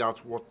just read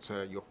out what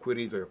your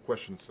queries or your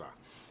questions are.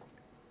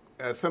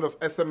 Send us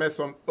SMS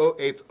on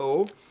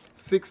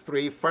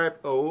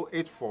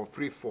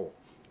 080-6350-8434.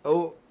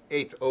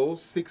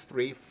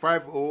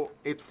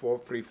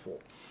 080-6350-8434.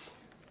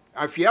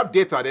 If you have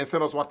data, then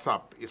send us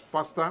WhatsApp. It's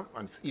faster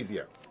and it's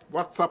easier.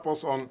 WhatsApp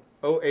us on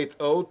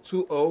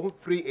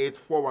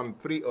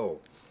 080-2038-4130.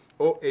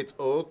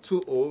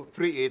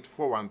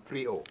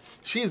 080-2038-4130.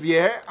 She's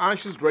here and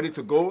she's ready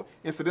to go.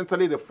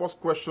 Incidentally, the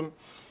first question,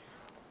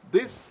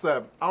 this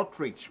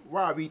outreach,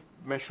 why are we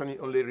mentioning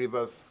only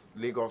Rivers,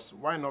 Lagos?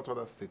 Why not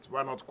other states?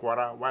 Why not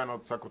Kwara? Why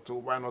not Sokoto?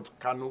 Why not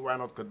Kano? Why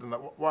not Kaduna?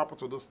 What happened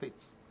to those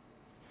states?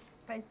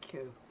 Thank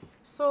you.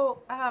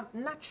 So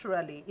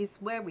naturally, it's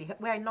where we're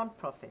a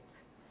non-profit.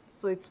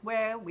 So it's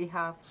where we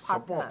have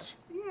partners.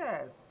 Support.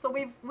 Yes. So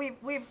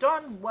we've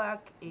done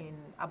work in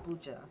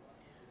Abuja.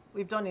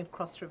 We've done in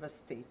Cross River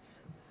State.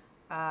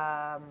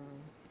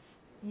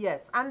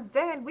 Yes, and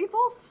then we've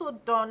also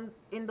done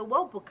in the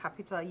World Book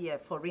Capital year,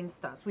 for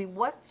instance, we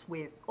worked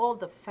with all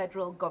the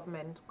federal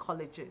government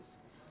colleges,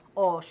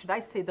 or should I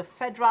say the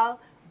federal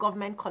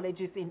government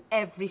colleges in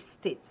every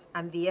state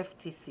and the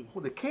FTC. Oh,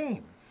 they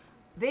came.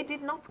 They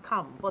did not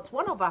come, but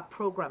one of our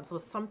programs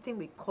was something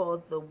we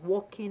called the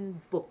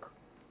walking book,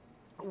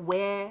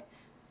 where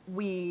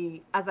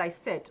we, as I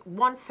said,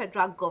 one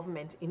federal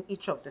government in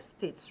each of the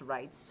states,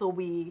 right? So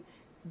we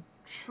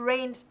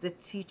trained the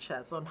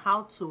teachers on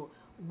how to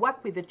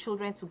work with the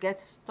children to get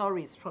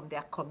stories from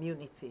their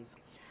communities.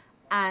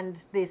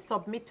 And they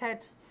submitted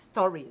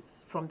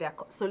stories from their,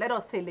 so let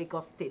us say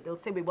Lagos State, they'll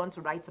say we want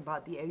to write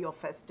about the Ayo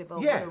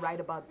Festival, Yes. we want to write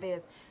about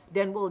this.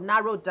 Then we'll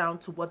narrow down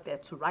to what they're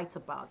to write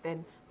about.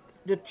 Then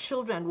the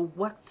children will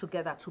work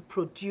together to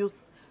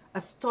produce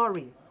a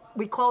story.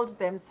 We called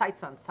them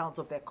sights and sounds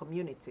of their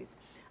communities.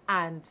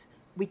 And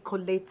we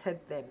collated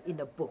them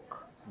in a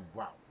book.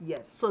 Wow.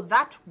 Yes, so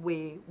that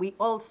way we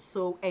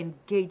also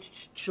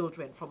engaged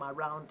children from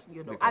around,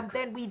 you know, and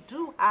then we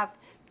do have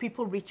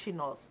people reaching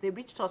us. They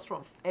reached us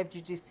from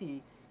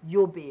FGGC,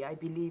 Yobe, I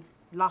believe,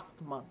 last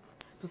month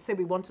to say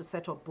we want to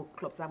set up book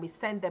clubs, and we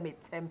send them a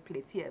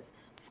template. Yes,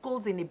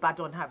 schools in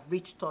Ibadan have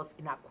reached us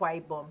in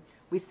Akwa Ibom.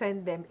 We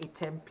send them a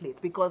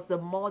template because the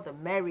more the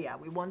merrier.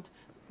 We want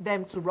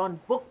them to run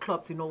book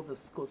clubs in all the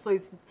schools. So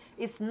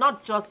it's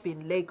not just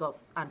been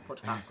Lagos and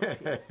Port Harcourt.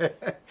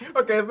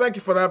 Okay, thank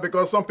you for that,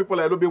 because some people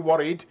are a little bit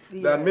worried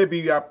that Yes. maybe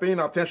you are paying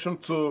attention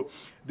to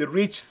the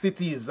rich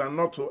cities and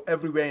not to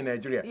everywhere in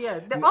Nigeria. Yeah,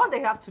 all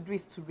they have to do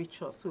is to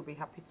reach us. We'll be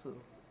happy to,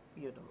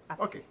 you know,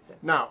 assist Okay,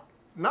 them.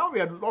 now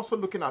we are also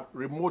looking at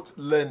remote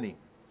learning.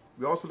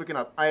 We're also looking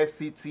at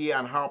ICT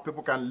and how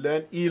people can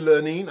learn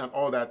e-learning and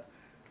all that.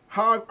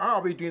 How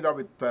are we doing that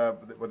with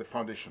the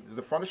foundation? Is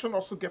the foundation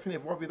also getting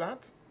involved with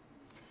that?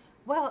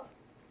 Well,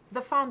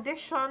 the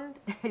foundation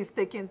is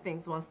taking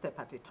things one step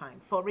at a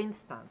time. For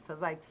instance,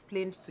 as I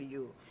explained to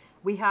you,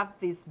 we have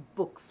these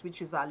books,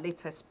 which is our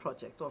latest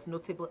project of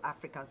notable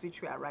Africans,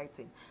 which we are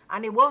writing.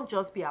 And it won't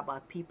just be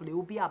about people, it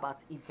will be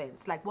about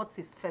events. Like, what's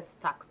his first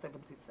Tac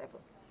 77?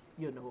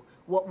 You know,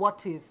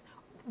 what is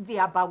the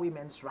Aba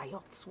Women's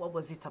Riot? What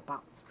was it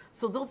about?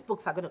 So those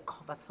books are going to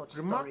cover such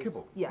Remarkable.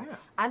 stories. Yeah. Yeah.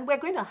 And we're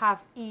going to have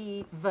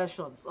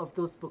e-versions of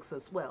those books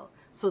as well,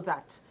 so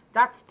that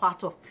that's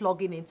part of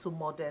plugging into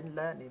modern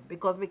learning,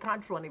 because we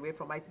can't run away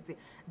from ICT.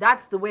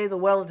 That's the way the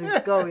world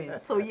is going.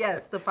 So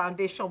yes, the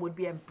foundation would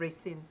be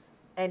embracing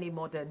any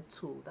modern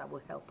tool that will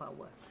help our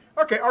work.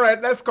 Okay, all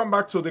right, let's come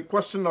back to the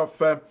question of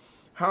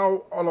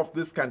how all of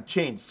this can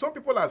change. Some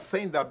people are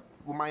saying that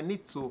we might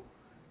need to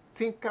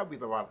tinker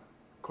with our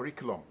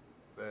curriculum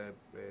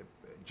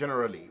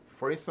generally.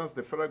 For instance,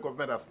 the federal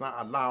government has now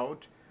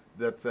allowed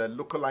that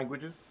local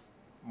languages,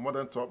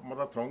 mother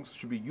tongues,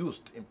 should be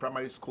used in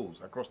primary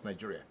schools across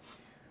Nigeria.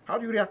 How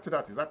do you react to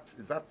that?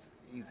 Is that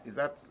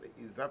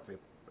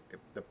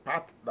the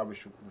path that we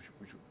should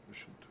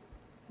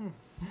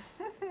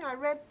I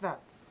read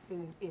that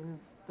in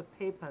the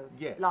papers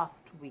Yes.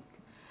 last week,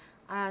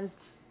 and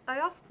I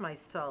asked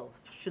myself,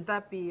 should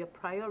that be a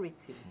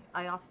priority?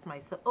 I asked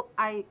myself, oh,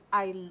 I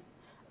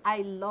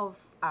love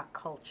our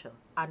culture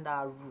and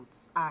our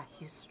roots, our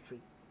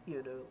history.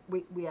 You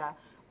know,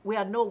 we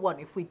are no one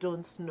if we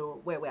don't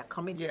know where we are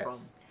coming Yes. from.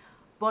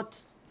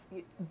 But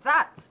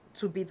that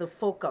to be the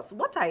focus.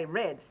 What I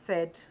read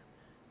said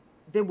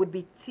they would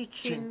be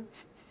teaching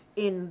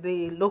in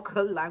the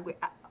local language.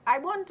 I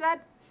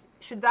wondered,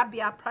 should that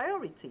be our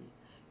priority?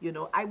 You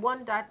know, I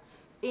wondered,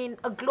 in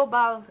a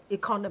global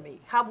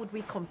economy, how would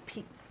we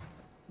compete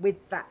with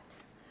that?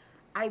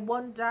 I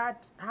wondered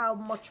how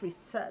much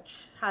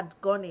research had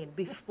gone in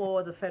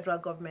before the federal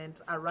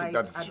government arrived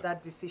at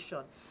that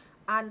decision.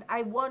 And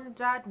I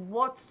wondered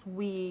what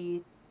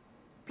we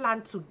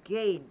plan to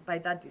gain by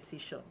that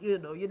decision. You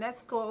know,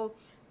 UNESCO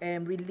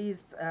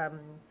released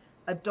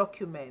a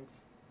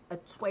document, a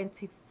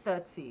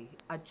 2030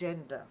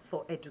 agenda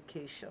for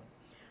education.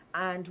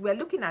 And we're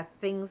looking at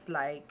things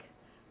like,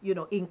 you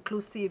know,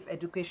 inclusive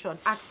education,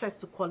 access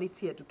to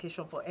quality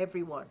education for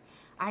everyone.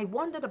 I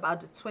wondered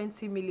about the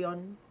 20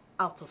 million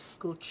out of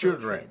school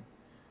children.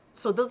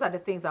 So those are the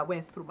things that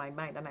went through my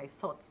mind, and I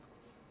thought,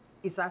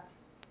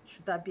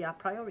 should that be our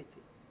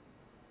priority?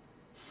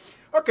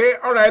 Okay,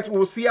 all right,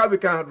 we'll see how we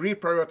can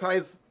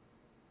reprioritize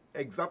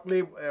exactly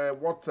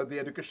what the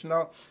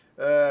educational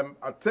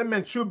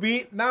attainment should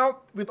be. Now,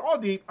 with all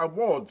the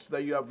awards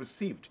that you have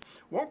received,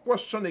 one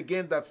question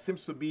again that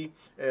seems to be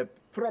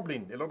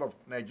troubling a lot of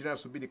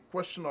Nigerians would be the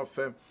question of,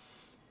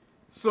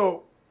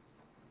 so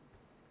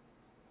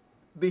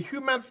the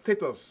human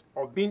status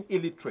of being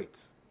illiterate,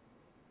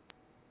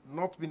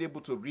 not being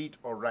able to read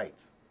or write,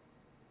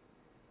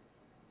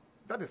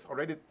 that is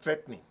already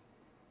threatening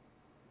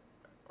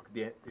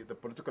the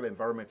political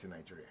environment in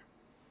Nigeria.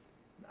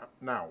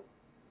 Now,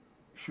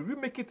 should we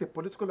make it a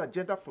political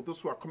agenda for those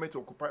who are coming to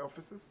occupy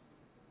offices?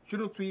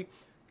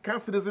 Can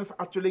citizens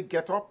actually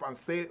get up and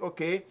say,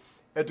 okay,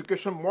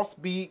 education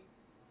must be,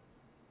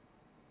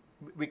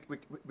 we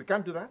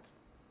can't do that?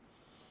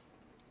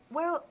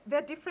 Well, there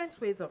are different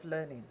ways of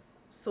learning.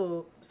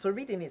 So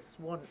reading is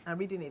one, and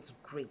reading is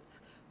great.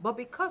 But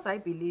because I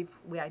believe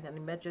we are in an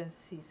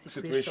emergency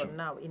situation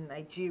now in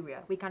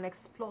Nigeria, we can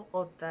explore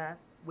other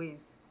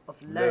ways of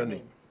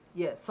learning.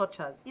 Yeah, such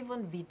as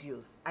even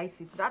videos,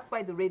 ICT. That's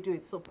why the radio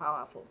is so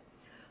powerful.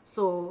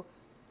 So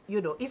you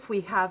know, if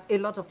we have a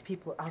lot of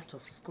people out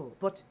of school,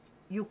 but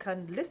you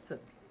can listen,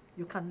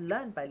 you can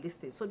learn by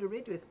listening. So the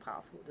radio is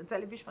powerful, the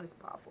television is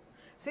powerful.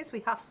 Since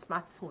we have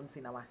smartphones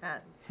in our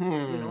hands,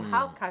 you know,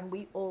 how can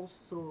we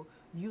also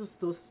use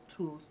those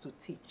tools to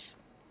teach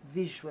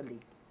visually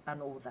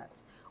and all that?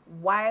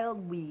 While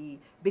we,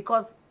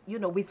 because, you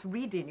know, with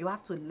reading, you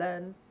have to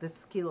learn the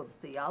skills,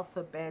 the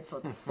alphabet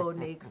or the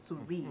phonics to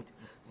read.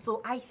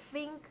 So I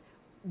think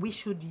we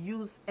should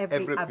use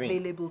everything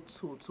available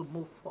tool to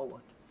move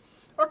forward.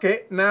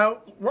 Okay, now,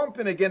 one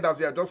thing again that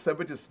we have just said,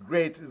 which is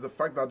great, is the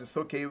fact that it's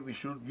okay, we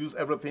should use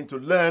everything to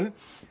learn.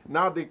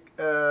 Now,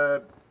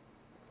 the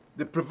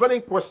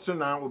prevailing question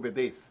now will be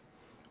this.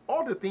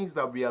 All the things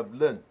that we have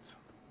learned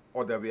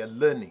or that we are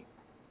learning,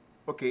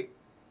 okay,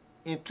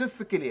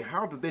 intrinsically,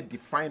 how do they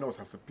define us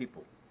as a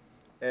people?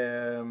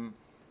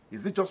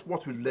 Is it just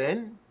what we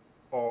learn,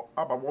 or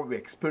about what we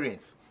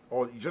experience?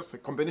 Or just a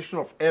combination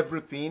of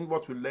everything,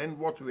 what we learn,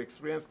 what we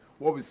experience,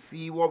 what we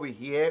see, what we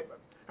hear?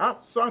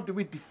 So how do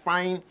we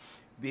define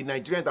the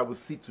Nigerian that we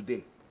see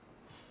today?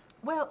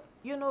 Well,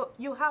 you know,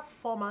 you have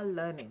formal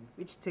learning,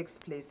 which takes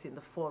place in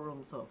the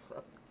forums of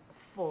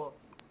four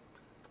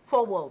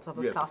walls of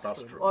a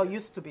classroom, or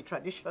used to be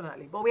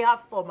traditionally, but we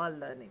have formal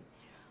learning.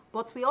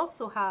 But we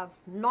also have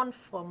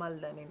non-formal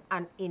learning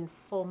and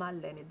informal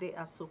learning. They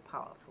are so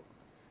powerful.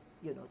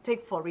 You know,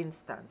 take for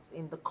instance,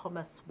 in the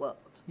commerce world,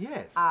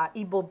 our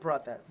Igbo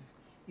brothers,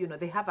 you know,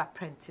 they have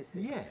apprentices.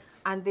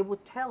 And they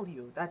would tell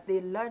you that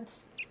they learned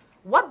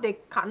what they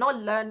cannot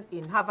learn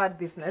in Harvard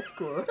Business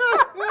School.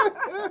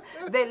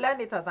 They learn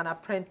it as an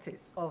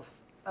apprentice of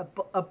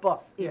a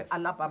boss in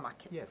Alaba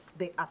market.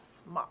 They are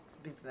smart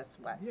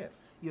businessmen,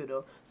 you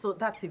know. So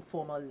that's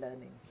informal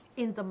learning.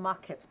 In the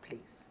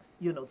marketplace,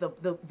 you know,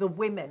 the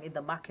women in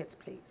the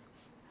marketplace,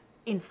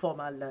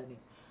 informal learning.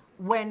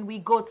 When we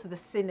go to the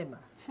cinema,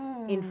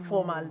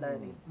 informal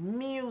learning.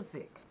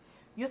 Music.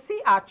 You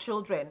see our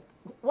children,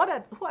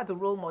 who are the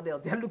role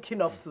models they're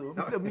looking up to?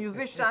 The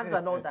musicians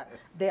and all that.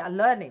 They are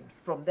learning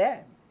from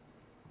them.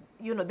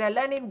 You know, they're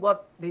learning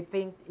what they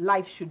think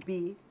life should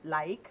be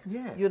like,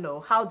 you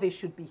know, how they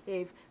should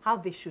behave, how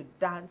they should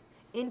dance.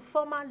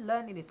 Informal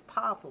learning is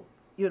powerful.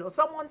 You know,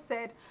 someone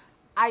said,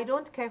 I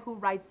don't care who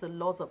writes the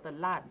laws of the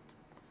land,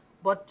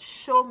 but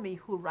show me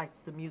who writes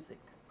the music.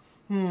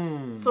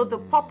 So the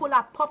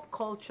popular pop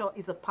culture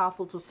is a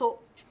powerful tool. So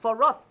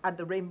for us at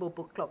the Rainbow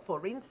Book Club,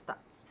 for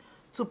instance,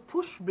 to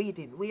push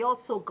reading, we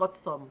also got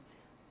some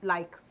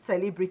like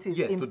celebrities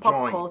in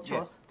pop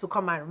culture to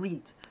come and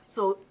read.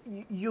 So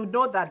you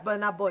know that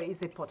Burna Boy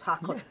is a Port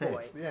Harcourt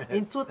boy.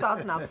 In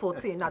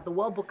 2014, at the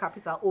World Book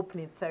Capital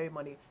opening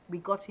ceremony, we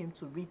got him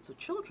to read to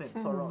children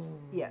for us.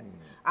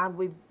 And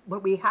we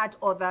had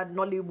other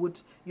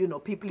Nollywood, you know,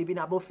 people living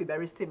above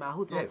Fiberistima,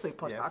 who's also a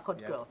Port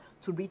Harcourt girl,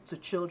 to read to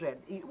children.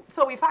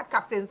 So we've had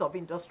captains of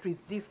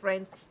industries,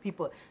 different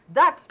people.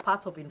 That's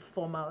part of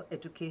informal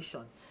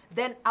education.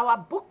 Then our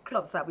book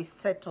clubs that we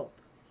set up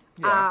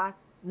are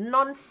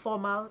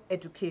non-formal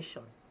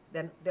education.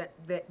 Then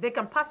they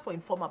can pass for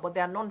informal, but they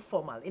are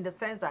non-formal in the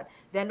sense that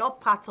they're not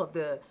part of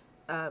the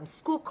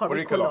school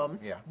curriculum.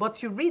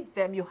 But you read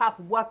them, you have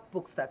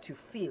workbooks that you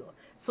feel.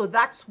 So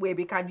that's where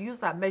we can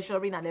use our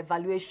measuring and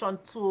evaluation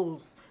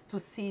tools to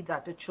see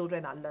that the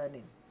children are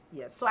learning.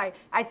 So I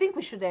think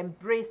we should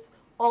embrace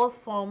all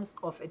forms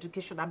of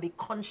education and be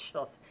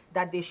conscious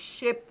that they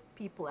shape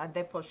people and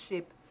therefore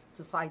shape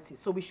society.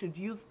 So we should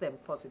use them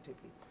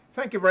positively.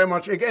 Thank you very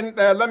much. Again,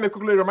 let me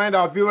quickly remind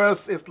our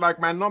viewers, it's like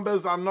my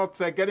numbers are not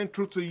getting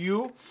through to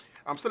you.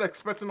 I'm still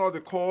expecting all the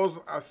calls.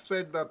 I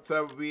said that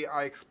we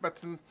are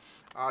expecting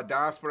our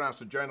diasporans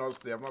to join us.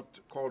 They have not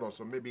called us,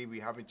 so maybe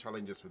we're having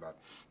challenges with that.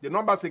 The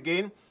numbers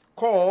again,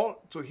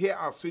 call to hear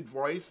our sweet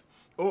voice,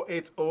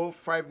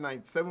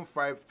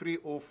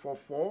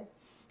 080-5975-3044,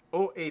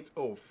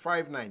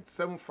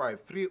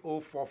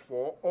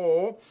 080-5975-3044,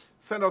 or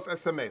send us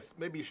SMS.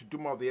 Maybe you should do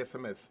more of the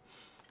SMS.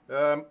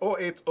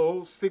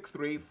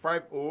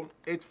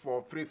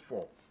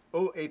 080-6350-8434,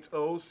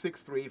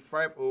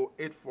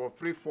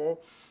 080-6350-8434,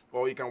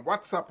 or you can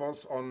WhatsApp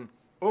us on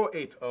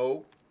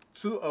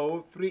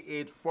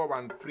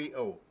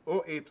 080-2038-4130,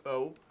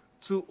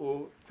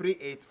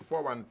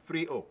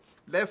 080-2038-4130.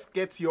 Let's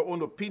get your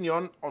own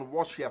opinion on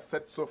what she has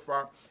said so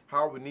far,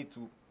 how we need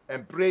to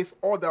embrace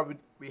all that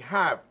we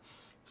have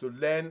to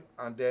learn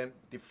and then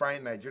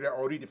define Nigeria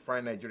or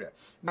redefine Nigeria.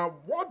 Now,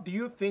 what do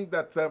you think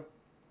that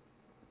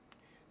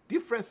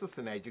differences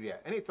in Nigeria,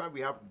 anytime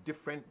we have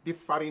differing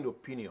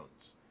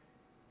opinions,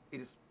 it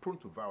is prone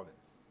to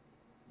violence.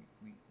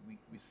 We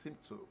seem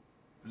to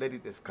let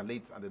it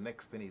escalate, and the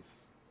next thing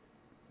is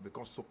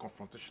becomes so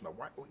confrontational.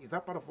 Why? Is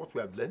that part of what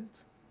we have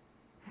learned?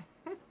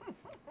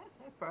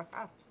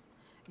 Perhaps,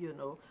 you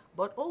know.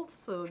 But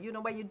also, you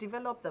know, when you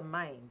develop the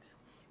mind,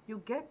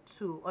 you get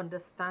to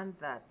understand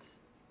that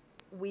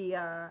we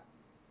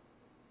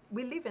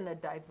live in a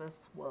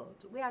diverse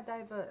world. We are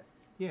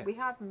diverse. We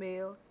have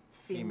male,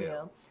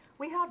 female.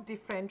 We have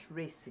different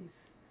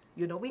races,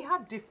 you know, we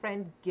have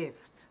different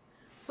gifts.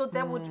 So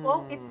there would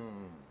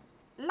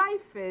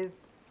life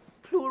is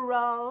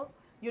plural,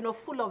 you know,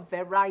 full of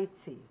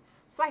variety.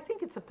 So I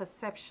think it's a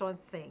perception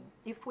thing.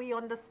 If we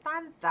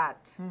understand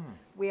that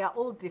we are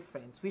all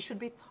different, we should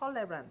be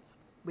tolerant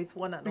with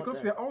one another.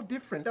 Because we are all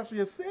different. That's what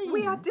you're saying.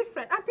 We are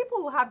different. And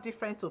people who have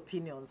different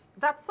opinions,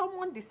 that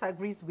someone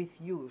disagrees with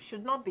you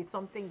should not be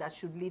something that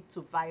should lead to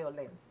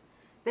violence.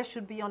 There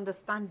should be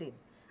understanding.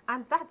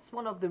 And that's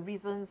one of the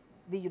reasons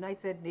the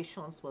United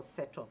Nations was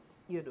set up.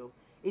 You know,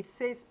 it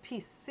says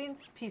peace.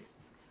 Since peace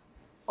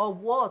or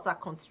wars are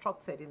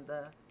constructed in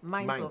the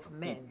minds of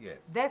men, yes.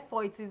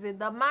 Therefore it is in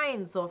the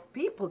minds of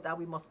people that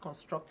we must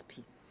construct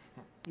peace.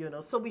 You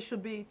know, so we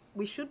should be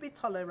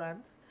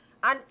tolerant.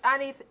 And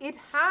it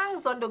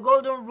hangs on the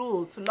golden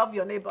rule to love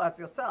your neighbor as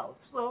yourself.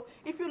 So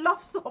if you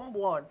love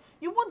someone,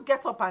 you won't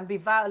get up and be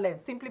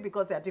violent simply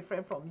because they're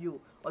different from you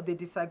or they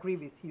disagree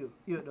with you,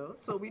 you know.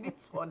 So we need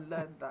to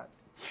unlearn that.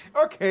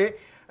 Okay.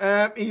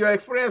 In your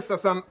experience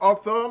as an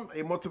author,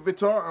 a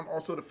motivator, and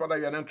also the fact that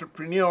you're an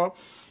entrepreneur,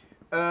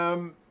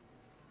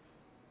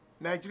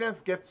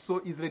 Nigerians get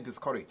so easily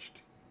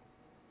discouraged,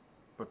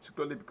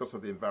 particularly because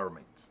of the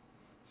environment.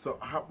 So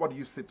what do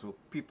you say to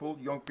people,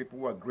 young people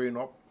who are growing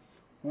up,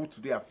 who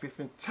today are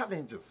facing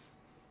challenges,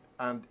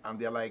 and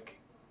they're like,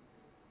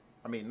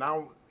 I mean,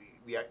 now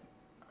we are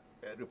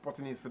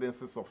reporting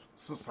incidences of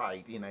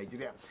suicide in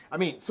Nigeria. I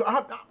mean, so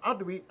how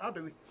do we?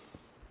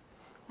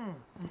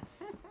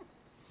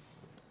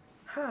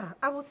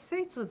 I would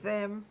say to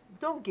them,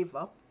 don't give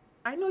up.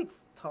 I know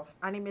it's tough,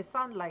 and it may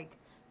sound like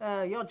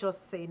you're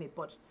just saying it,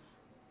 but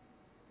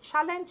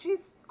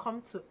challenges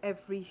come to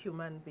every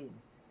human being.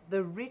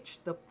 The rich,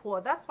 the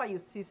poor. That's why you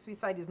see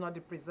suicide is not the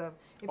preserve.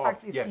 In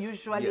fact, it's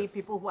usually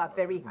people who are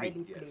very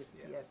highly placed.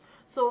 Yes.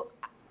 So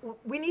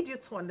we need you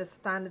to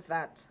understand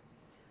that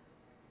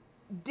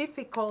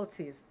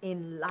difficulties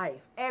in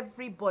life,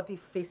 everybody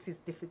faces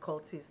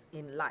difficulties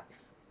in life,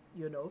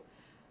 you know.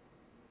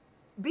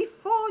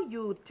 Before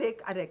you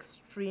take an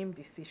extreme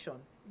decision,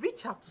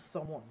 reach out to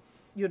someone.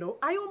 You know,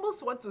 I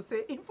almost want to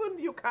say, even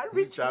you can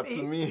reach out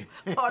to me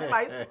on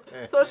my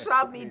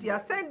social media,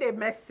 send a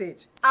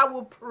message. I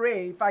will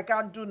pray if I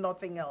can't do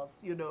nothing else,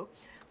 you know.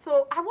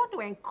 So I want to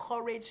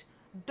encourage,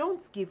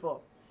 don't give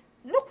up.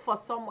 Look for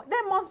someone.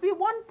 There must be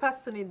one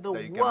person in the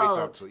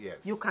world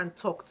you can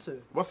talk to.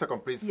 1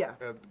 second, please. Yeah.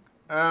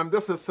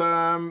 This is,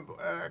 I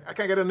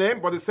can't get a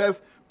name, but it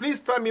says, please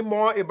tell me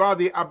more about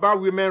the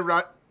About Women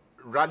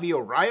Rally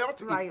or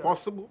Riot, if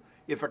possible.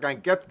 If I can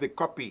get the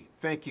copy,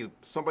 thank you.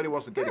 Somebody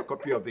wants to get a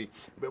copy of the,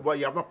 well,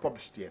 you have not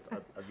published yet.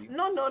 Have you?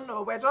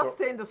 No. We're just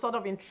saying the sort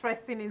of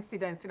interesting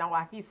incidents in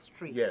our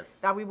history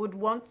that we would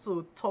want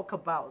to talk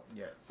about.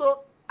 Yes.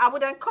 So I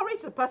would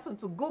encourage the person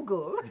to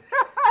Google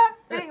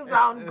things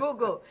on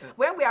Google.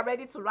 When we are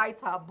ready to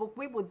write our book,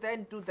 we would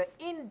then do the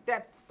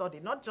in-depth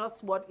study, not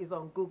just what is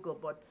on Google,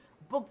 but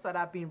books that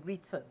have been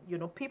written, you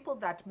know, people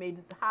that may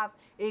have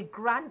a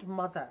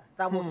grandmother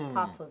that was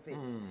part of it,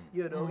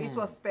 you know. It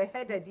was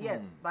spearheaded,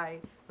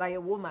 by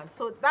a woman.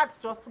 So that's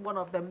just one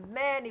of the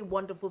many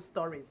wonderful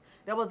stories.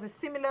 There was a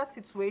similar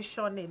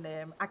situation in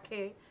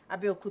Ake,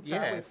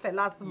 Abeokuta, with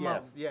Fela's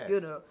mom, you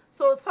know.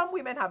 So some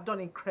women have done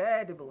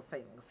incredible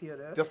things, you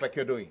know. Just like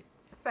you're doing.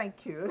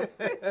 Thank you.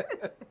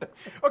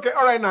 Okay,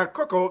 all right, now,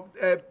 Koko,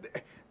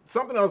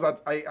 something else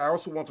that I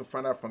also want to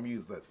find out from you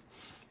is this.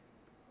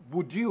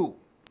 Would you,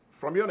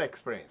 from your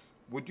experience,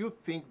 would you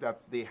think that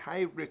the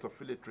high rate of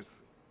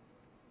illiteracy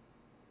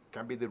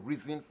can be the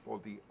reason for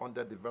the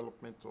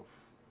underdevelopment of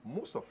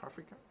most of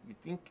Africa? You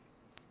think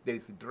there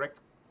is a direct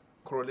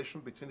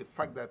correlation between the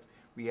fact that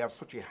we have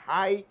such a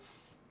high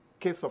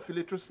case of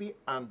illiteracy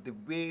and the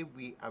way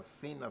we are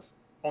seen as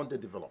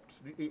underdeveloped?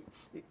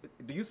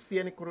 Do you see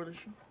any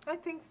correlation? I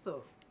think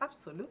so,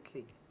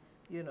 absolutely.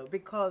 You know,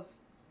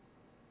 because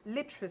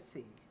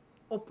literacy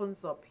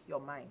opens up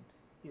your mind,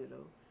 you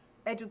know.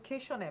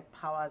 Education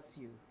empowers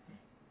you.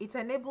 It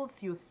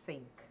enables you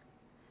think.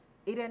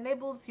 It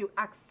enables you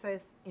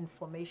access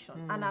information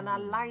and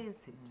analyze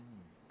it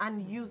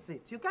and use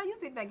it. You can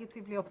use it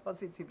negatively or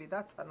positively.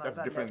 That's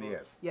another different, level.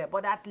 yes. Yeah,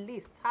 but at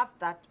least have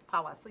that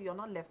power so you're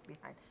not left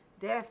behind.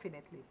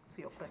 Definitely,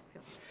 to your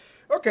question.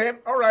 Okay,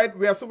 all right.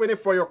 We are still waiting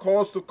for your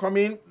calls to come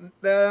in.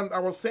 I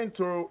was saying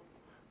to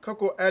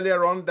Koko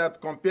earlier on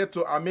that compared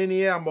to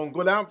Armenia and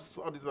Mongolia,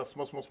 all these are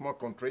small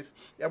countries,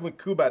 even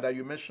Cuba that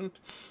you mentioned,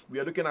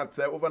 we are looking at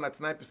over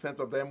 99%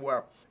 of them who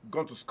have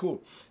gone to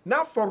school.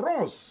 Now for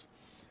us,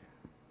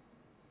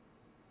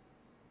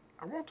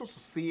 I want us to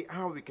see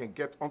how we can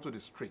get onto the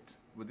street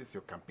with this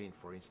your campaign,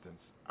 for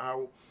instance,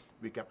 how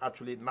we can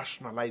actually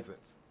nationalize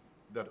it.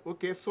 That,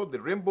 okay, so the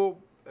Rainbow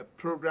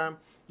program,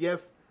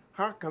 yes,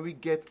 how can we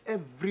get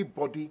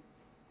everybody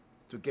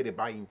to get a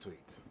buy into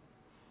it?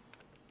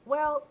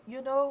 Well,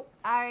 you know,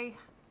 I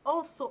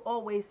also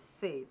always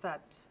say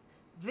that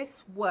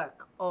this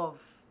work of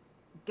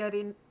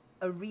getting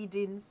a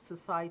reading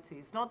society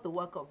is not the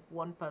work of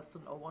one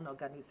person or one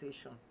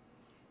organization.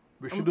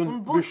 We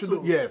shouldn't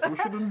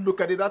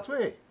look at it that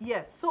way.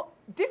 Yes, so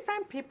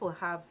different people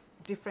have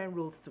different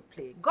roles to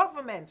play.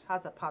 Government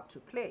has a part to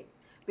play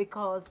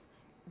because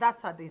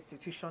that's at the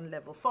institution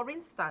level. For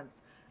instance,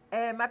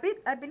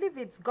 I believe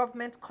it's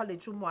Government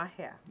College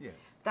Umuahia. Yes.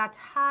 That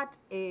had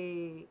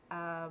a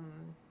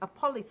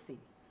policy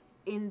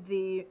in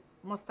the,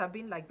 must have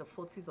been like the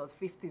 40s or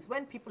 50s,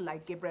 when people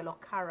like Gabriel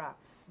Okara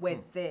were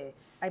there.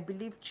 I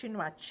believe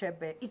Chinua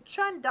Achebe. It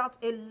churned out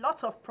a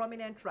lot of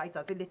prominent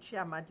writers, Elechi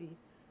Amadi.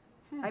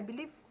 I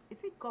believe,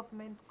 is it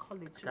Government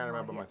College? I can't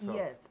remember myself.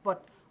 Yes,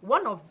 but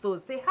one of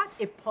those, they had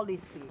a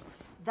policy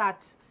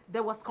that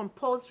there was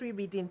compulsory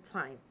reading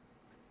time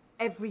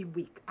every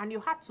week, and you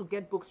had to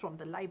get books from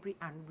the library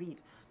and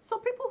read. So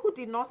people who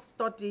did not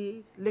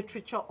study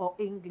literature or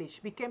English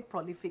became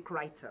prolific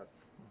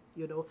writers,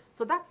 you know.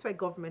 So that's where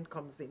government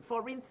comes in.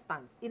 For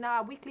instance, in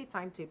our weekly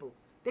timetable,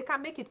 they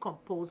can make it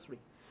compulsory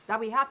that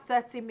we have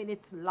 30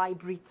 minutes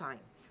library time.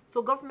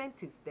 So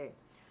government is there.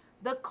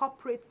 The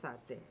corporates are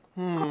there.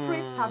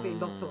 Corporates have a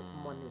lot of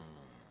money,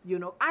 you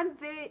know, and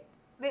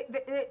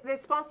they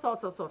sponsor all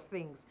sorts of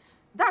things.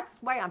 That's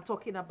why I'm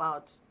talking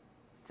about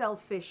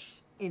selfish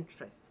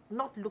interests,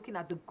 not looking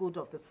at the good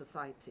of the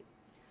society.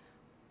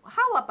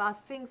 How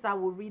about things that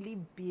will really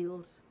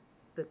build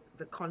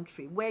the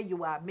country, where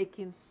you are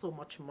making so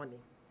much money?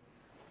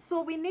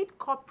 So we need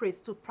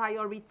corporates to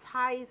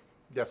prioritize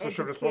their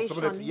social education,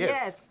 responsibility,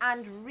 yes,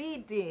 and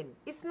reading.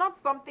 It's not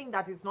something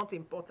that is not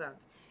important.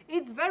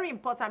 It's very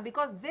important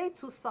because they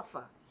too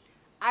suffer.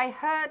 I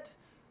heard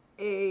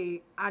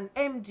an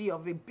MD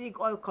of a big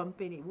oil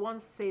company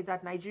once say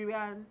that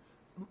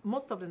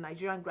most of the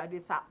Nigerian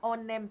graduates are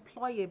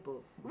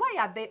unemployable. Why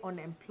are they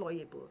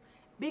unemployable?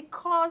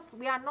 Because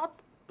we are not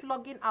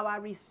plugging our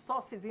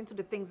resources into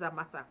the things that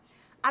matter.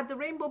 At the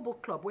Rainbow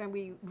Book Club, when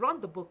we run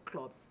the book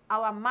clubs,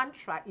 our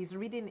mantra is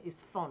reading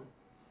is fun,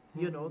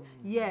 you know.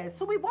 Yeah,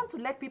 so we want to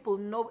let people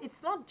know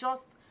it's not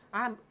just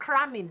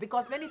cramming,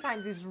 because many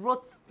times it's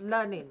rote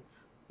learning,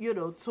 you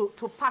know,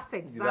 to pass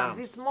exams.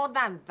 It's more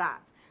than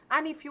that.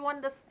 And if you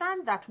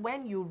understand that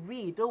when you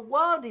read, the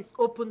world is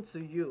open to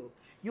you.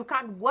 You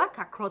can work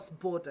across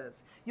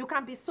borders. You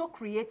can be so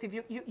creative.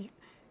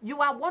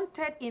 You are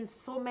wanted in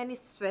so many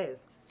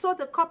spheres. So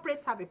the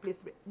corporates have a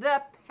place.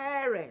 The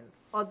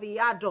parents or the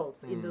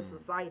adults in the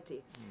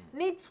society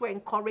need to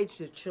encourage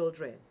the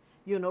children,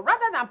 you know,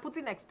 rather than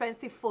putting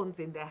expensive phones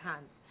in their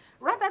hands.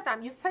 Rather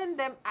than you send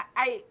them,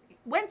 I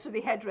went to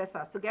the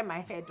hairdressers to get my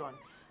hair done.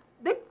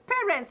 The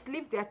parents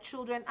leave their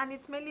children, and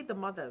it's mainly the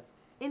mothers.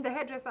 In the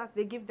hairdressers,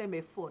 they give them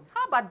a phone.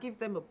 How about give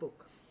them a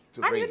book?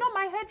 And you know,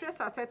 my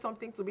hairdresser said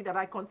something to me that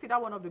I consider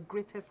one of the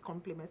greatest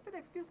compliments. I said,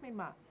 excuse me,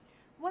 ma,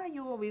 why are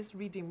you always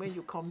reading when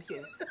you come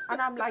here?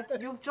 And I'm like,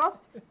 you've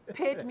just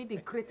paid me the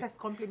greatest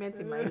compliment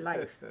in my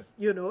life,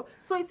 you know?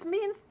 So it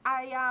means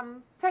I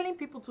am telling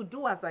people to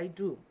do as I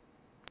do.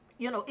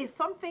 You know, it's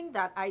something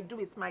that I do.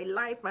 It's my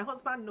life. My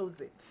husband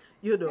knows it.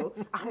 You know,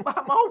 I'm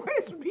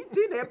always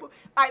reading.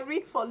 I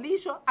read for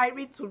leisure. I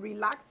read to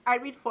relax. I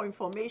read for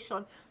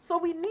information. So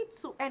we need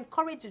to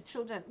encourage the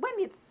children when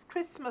it's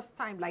Christmas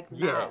time, like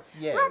now.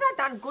 Yes. Rather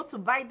than go to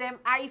buy them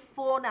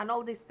iPhone and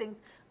all these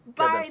things,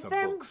 buy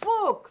them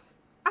books.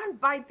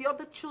 And buy the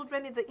other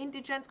children in the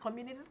indigent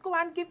communities, go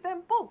and give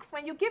them books.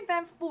 When you give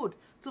them food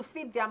to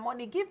feed their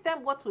money, give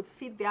them what would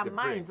feed their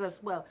minds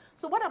as well.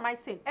 So what am I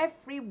saying?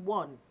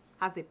 Everyone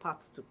has a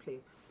part to play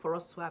for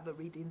us to have a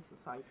reading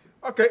society.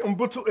 Okay,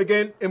 Mbutu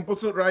again,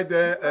 Mbutu right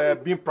there,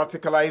 being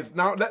practicalized.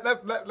 Now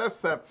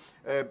let's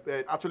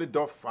actually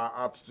doff our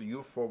hearts to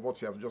you for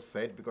what you have just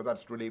said, because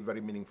that's really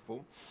very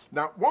meaningful.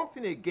 Now, one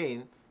thing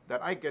again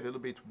that I get a little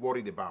bit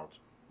worried about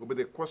will be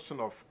the question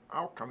of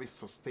how can we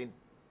sustain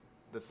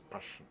this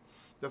passion.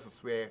 This is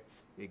where,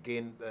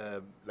 again,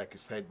 like you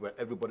said, where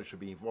everybody should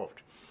be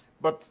involved.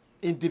 But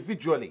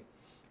individually,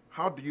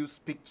 how do you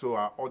speak to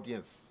our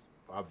audience,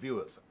 our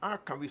viewers? How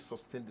can we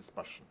sustain this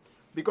passion?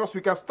 Because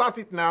we can start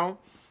it now,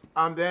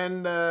 and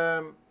then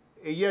a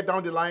year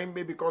down the line,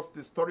 maybe because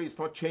the story is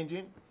not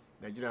changing,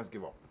 Nigerians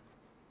give up.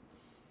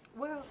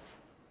 Well,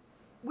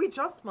 we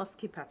just must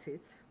keep at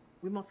it.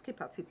 We must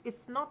keep at it.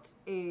 It's not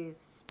a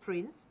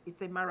sprint,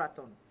 it's a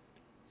marathon.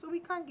 So we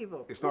can't give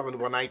up. It's not an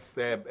overnight...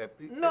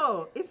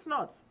 no, it's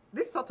not.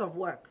 This sort of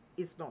work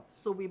is not.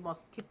 So we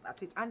must keep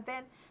at it. And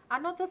then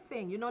another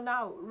thing, you know,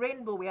 now,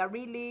 Rainbow,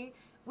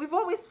 we've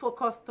always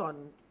focused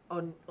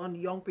on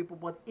young people,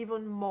 but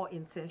even more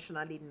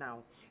intentionally now.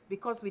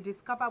 Because we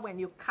discover when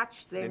you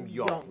catch them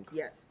young,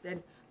 yes,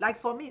 then, like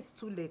for me, it's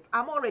too late.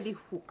 I'm already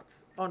hooked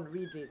on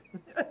reading.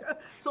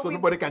 so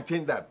nobody can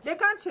change that. They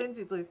can't change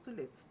it, so it's too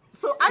late.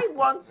 So I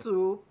want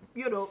to,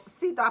 you know,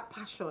 see that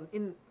passion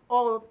in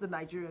all the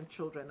Nigerian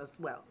children as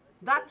well.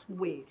 That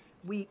way,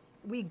 we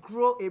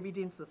grow a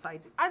reading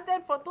society. And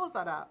then for those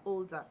that are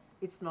older,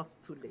 it's not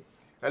too late.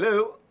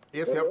 Hello.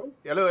 Yes. Hello.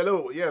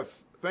 Hello.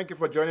 Yes. Thank you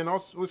for joining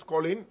us. Who's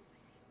calling?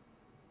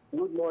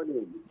 Good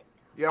morning.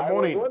 Yeah,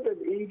 morning. I wondered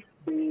if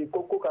the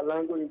KOKO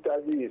KALANGO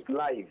interview is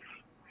live.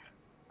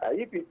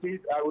 If it is,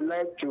 I would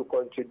like to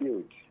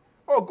contribute.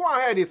 Oh, go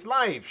ahead. It's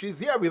live. She's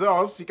here with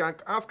us. You can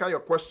ask her your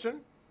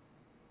question.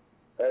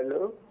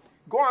 Hello?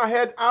 Go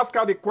ahead. Ask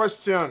her the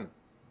question.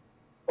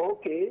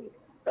 Okay.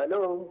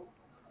 Hello?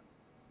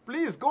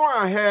 Please go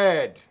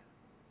ahead.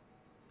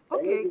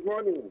 Okay. Good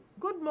morning.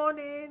 Good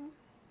morning.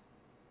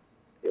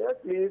 Yes,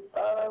 please.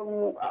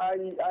 I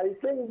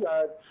think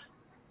that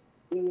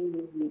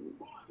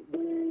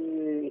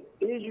the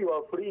issue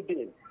of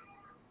reading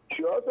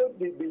should also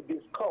be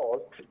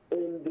discussed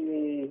in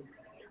the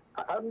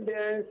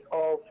ambience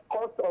of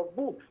cost of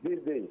books these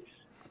days.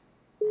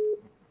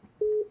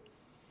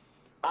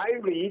 I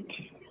read,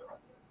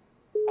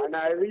 and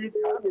I'm a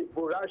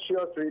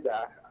voracious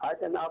reader. I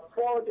can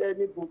afford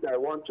any book I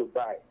want to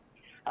buy.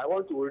 I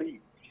want to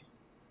read.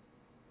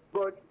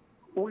 But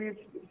with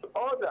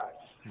others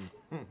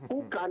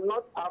who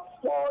cannot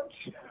afford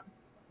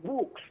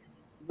books,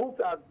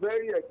 books are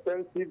very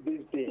expensive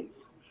these days.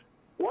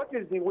 What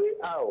is the way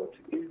out?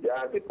 Is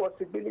there the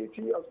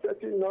possibility of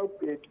setting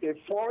up a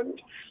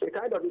fund, a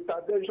kind of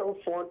intervention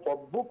fund for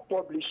book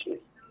publishing?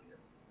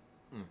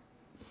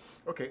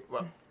 Okay,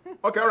 well,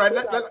 okay, all right.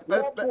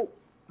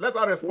 Let's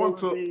respond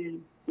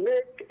to.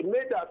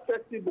 Made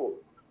accessible.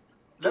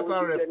 Let's to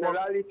the respond.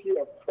 Generality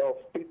of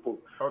people.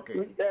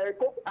 Okay.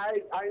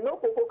 I know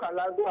KOKO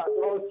KALANGO has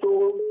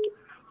also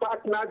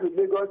partnered with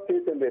Lagos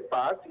State in the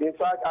past. In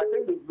fact, I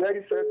think the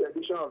very first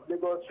edition of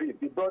Lagos Street,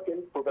 they brought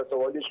in Professor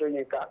Wole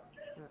Soyinka,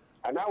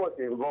 and I was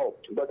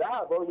involved. But I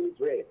have always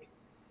read.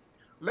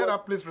 Let her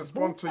please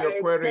respond to your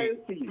query.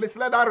 Please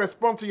let her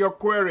respond to your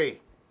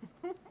query.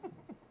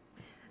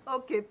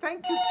 Okay,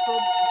 thank you so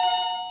much.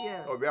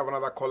 Yeah. Oh, we have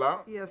another caller.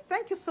 Yes,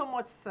 thank you so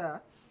much, sir.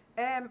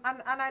 And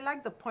I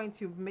like the point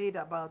you've made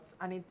about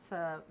an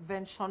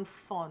intervention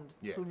fund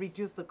to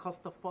reduce the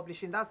cost of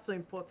publishing. That's so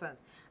important.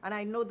 And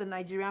I know the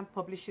Nigerian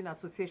Publishing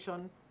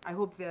Association, I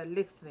hope they're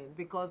listening,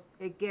 because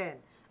again,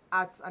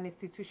 at an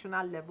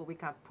institutional level, we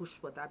can push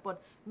for that.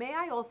 But may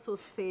I also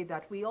say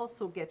that we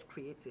also get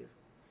creative.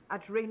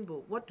 At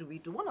Rainbow, what do we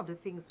do? One of the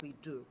things we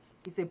do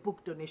is a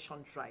book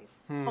donation drive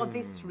for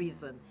this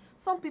reason.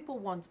 Some people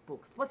want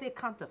books, but they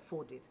can't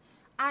afford it.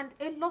 And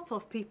a lot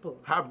of people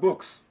have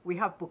books. We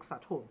have books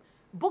at home.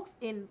 Books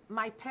in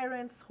my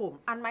parents' home.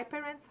 And my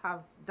parents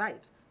have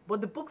died,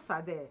 but the books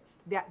are there.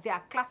 They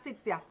are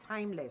classics, they are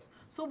timeless.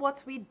 So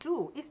what we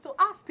do is to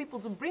ask people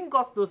to bring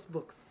us those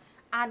books,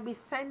 and we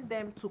send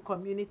them to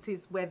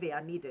communities where they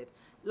are needed.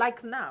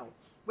 Like now,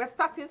 we're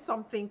starting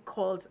something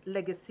called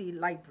Legacy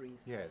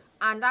Libraries. Yes.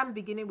 And I'm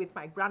beginning with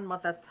my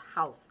grandmother's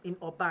house in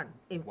Oban,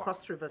 in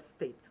Cross River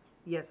State.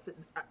 Yes,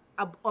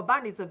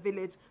 Oban is a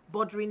village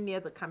bordering near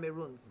the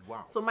Cameroons.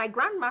 Wow. So my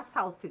grandma's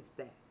house is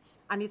there,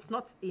 and it's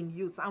not in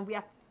use. And we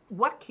are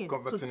working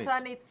to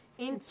turn it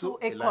into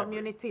a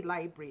community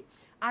library.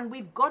 And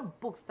we've got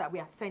books that we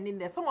are sending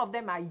there. Some of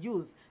them are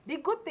used. The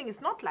good thing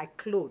is not like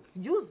clothes.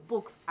 Used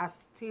books are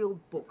still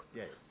books.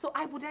 Yes. So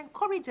I would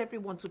encourage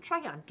everyone to try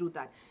and do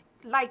that.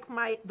 Like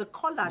the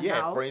caller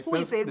now, instance, who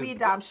is a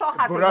reader, I'm sure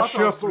has a lot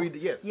of books.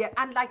 Yeah,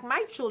 and like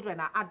my children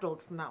are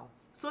adults now.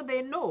 So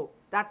they know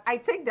that I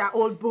take their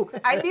old books.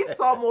 I leave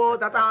some more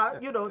that are,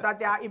 that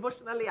they are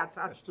emotionally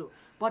attached to.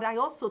 But I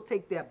also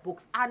take their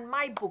books and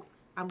my books,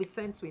 and we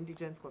send to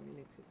indigent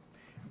communities.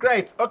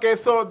 Great. Okay,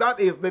 so that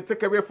is the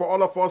takeaway for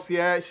all of us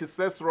here. She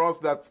says to us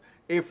that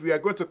if we are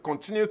going to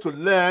continue to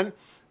learn,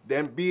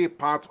 then be a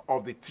part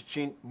of the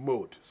teaching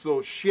mode.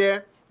 So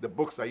share the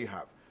books that you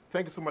have.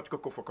 Thank you so much,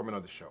 Koko, for coming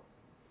on the show.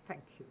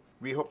 Thank you.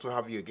 We hope to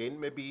have you again,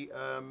 maybe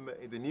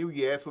in the new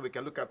year, so we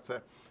can look at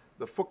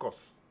the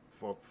focus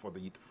for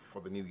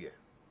the new year.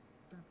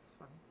 That's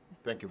fine.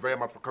 Thank you very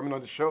much for coming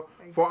on the show.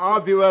 For our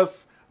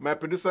viewers, my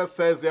producer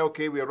says, yeah,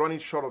 okay, we are running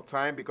short of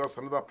time because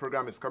another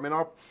program is coming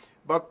up.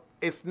 But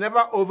it's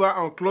never over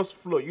on Close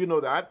Flow. You know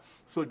that.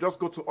 So just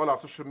go to all our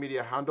social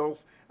media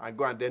handles and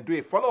go and then do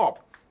a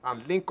follow-up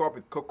and link up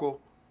with Koko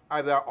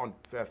either on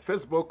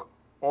Facebook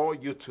or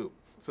YouTube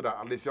so that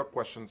at least your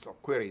questions or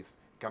queries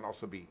can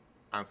also be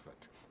answered.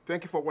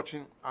 Thank you for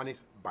watching,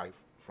 Anis. Bye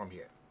from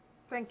here.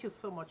 Thank you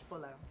so much,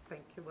 Fola.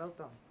 Thank you. Well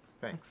done.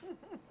 Thanks.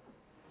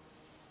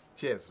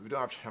 Cheers. We don't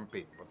have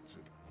champagne,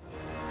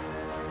 but...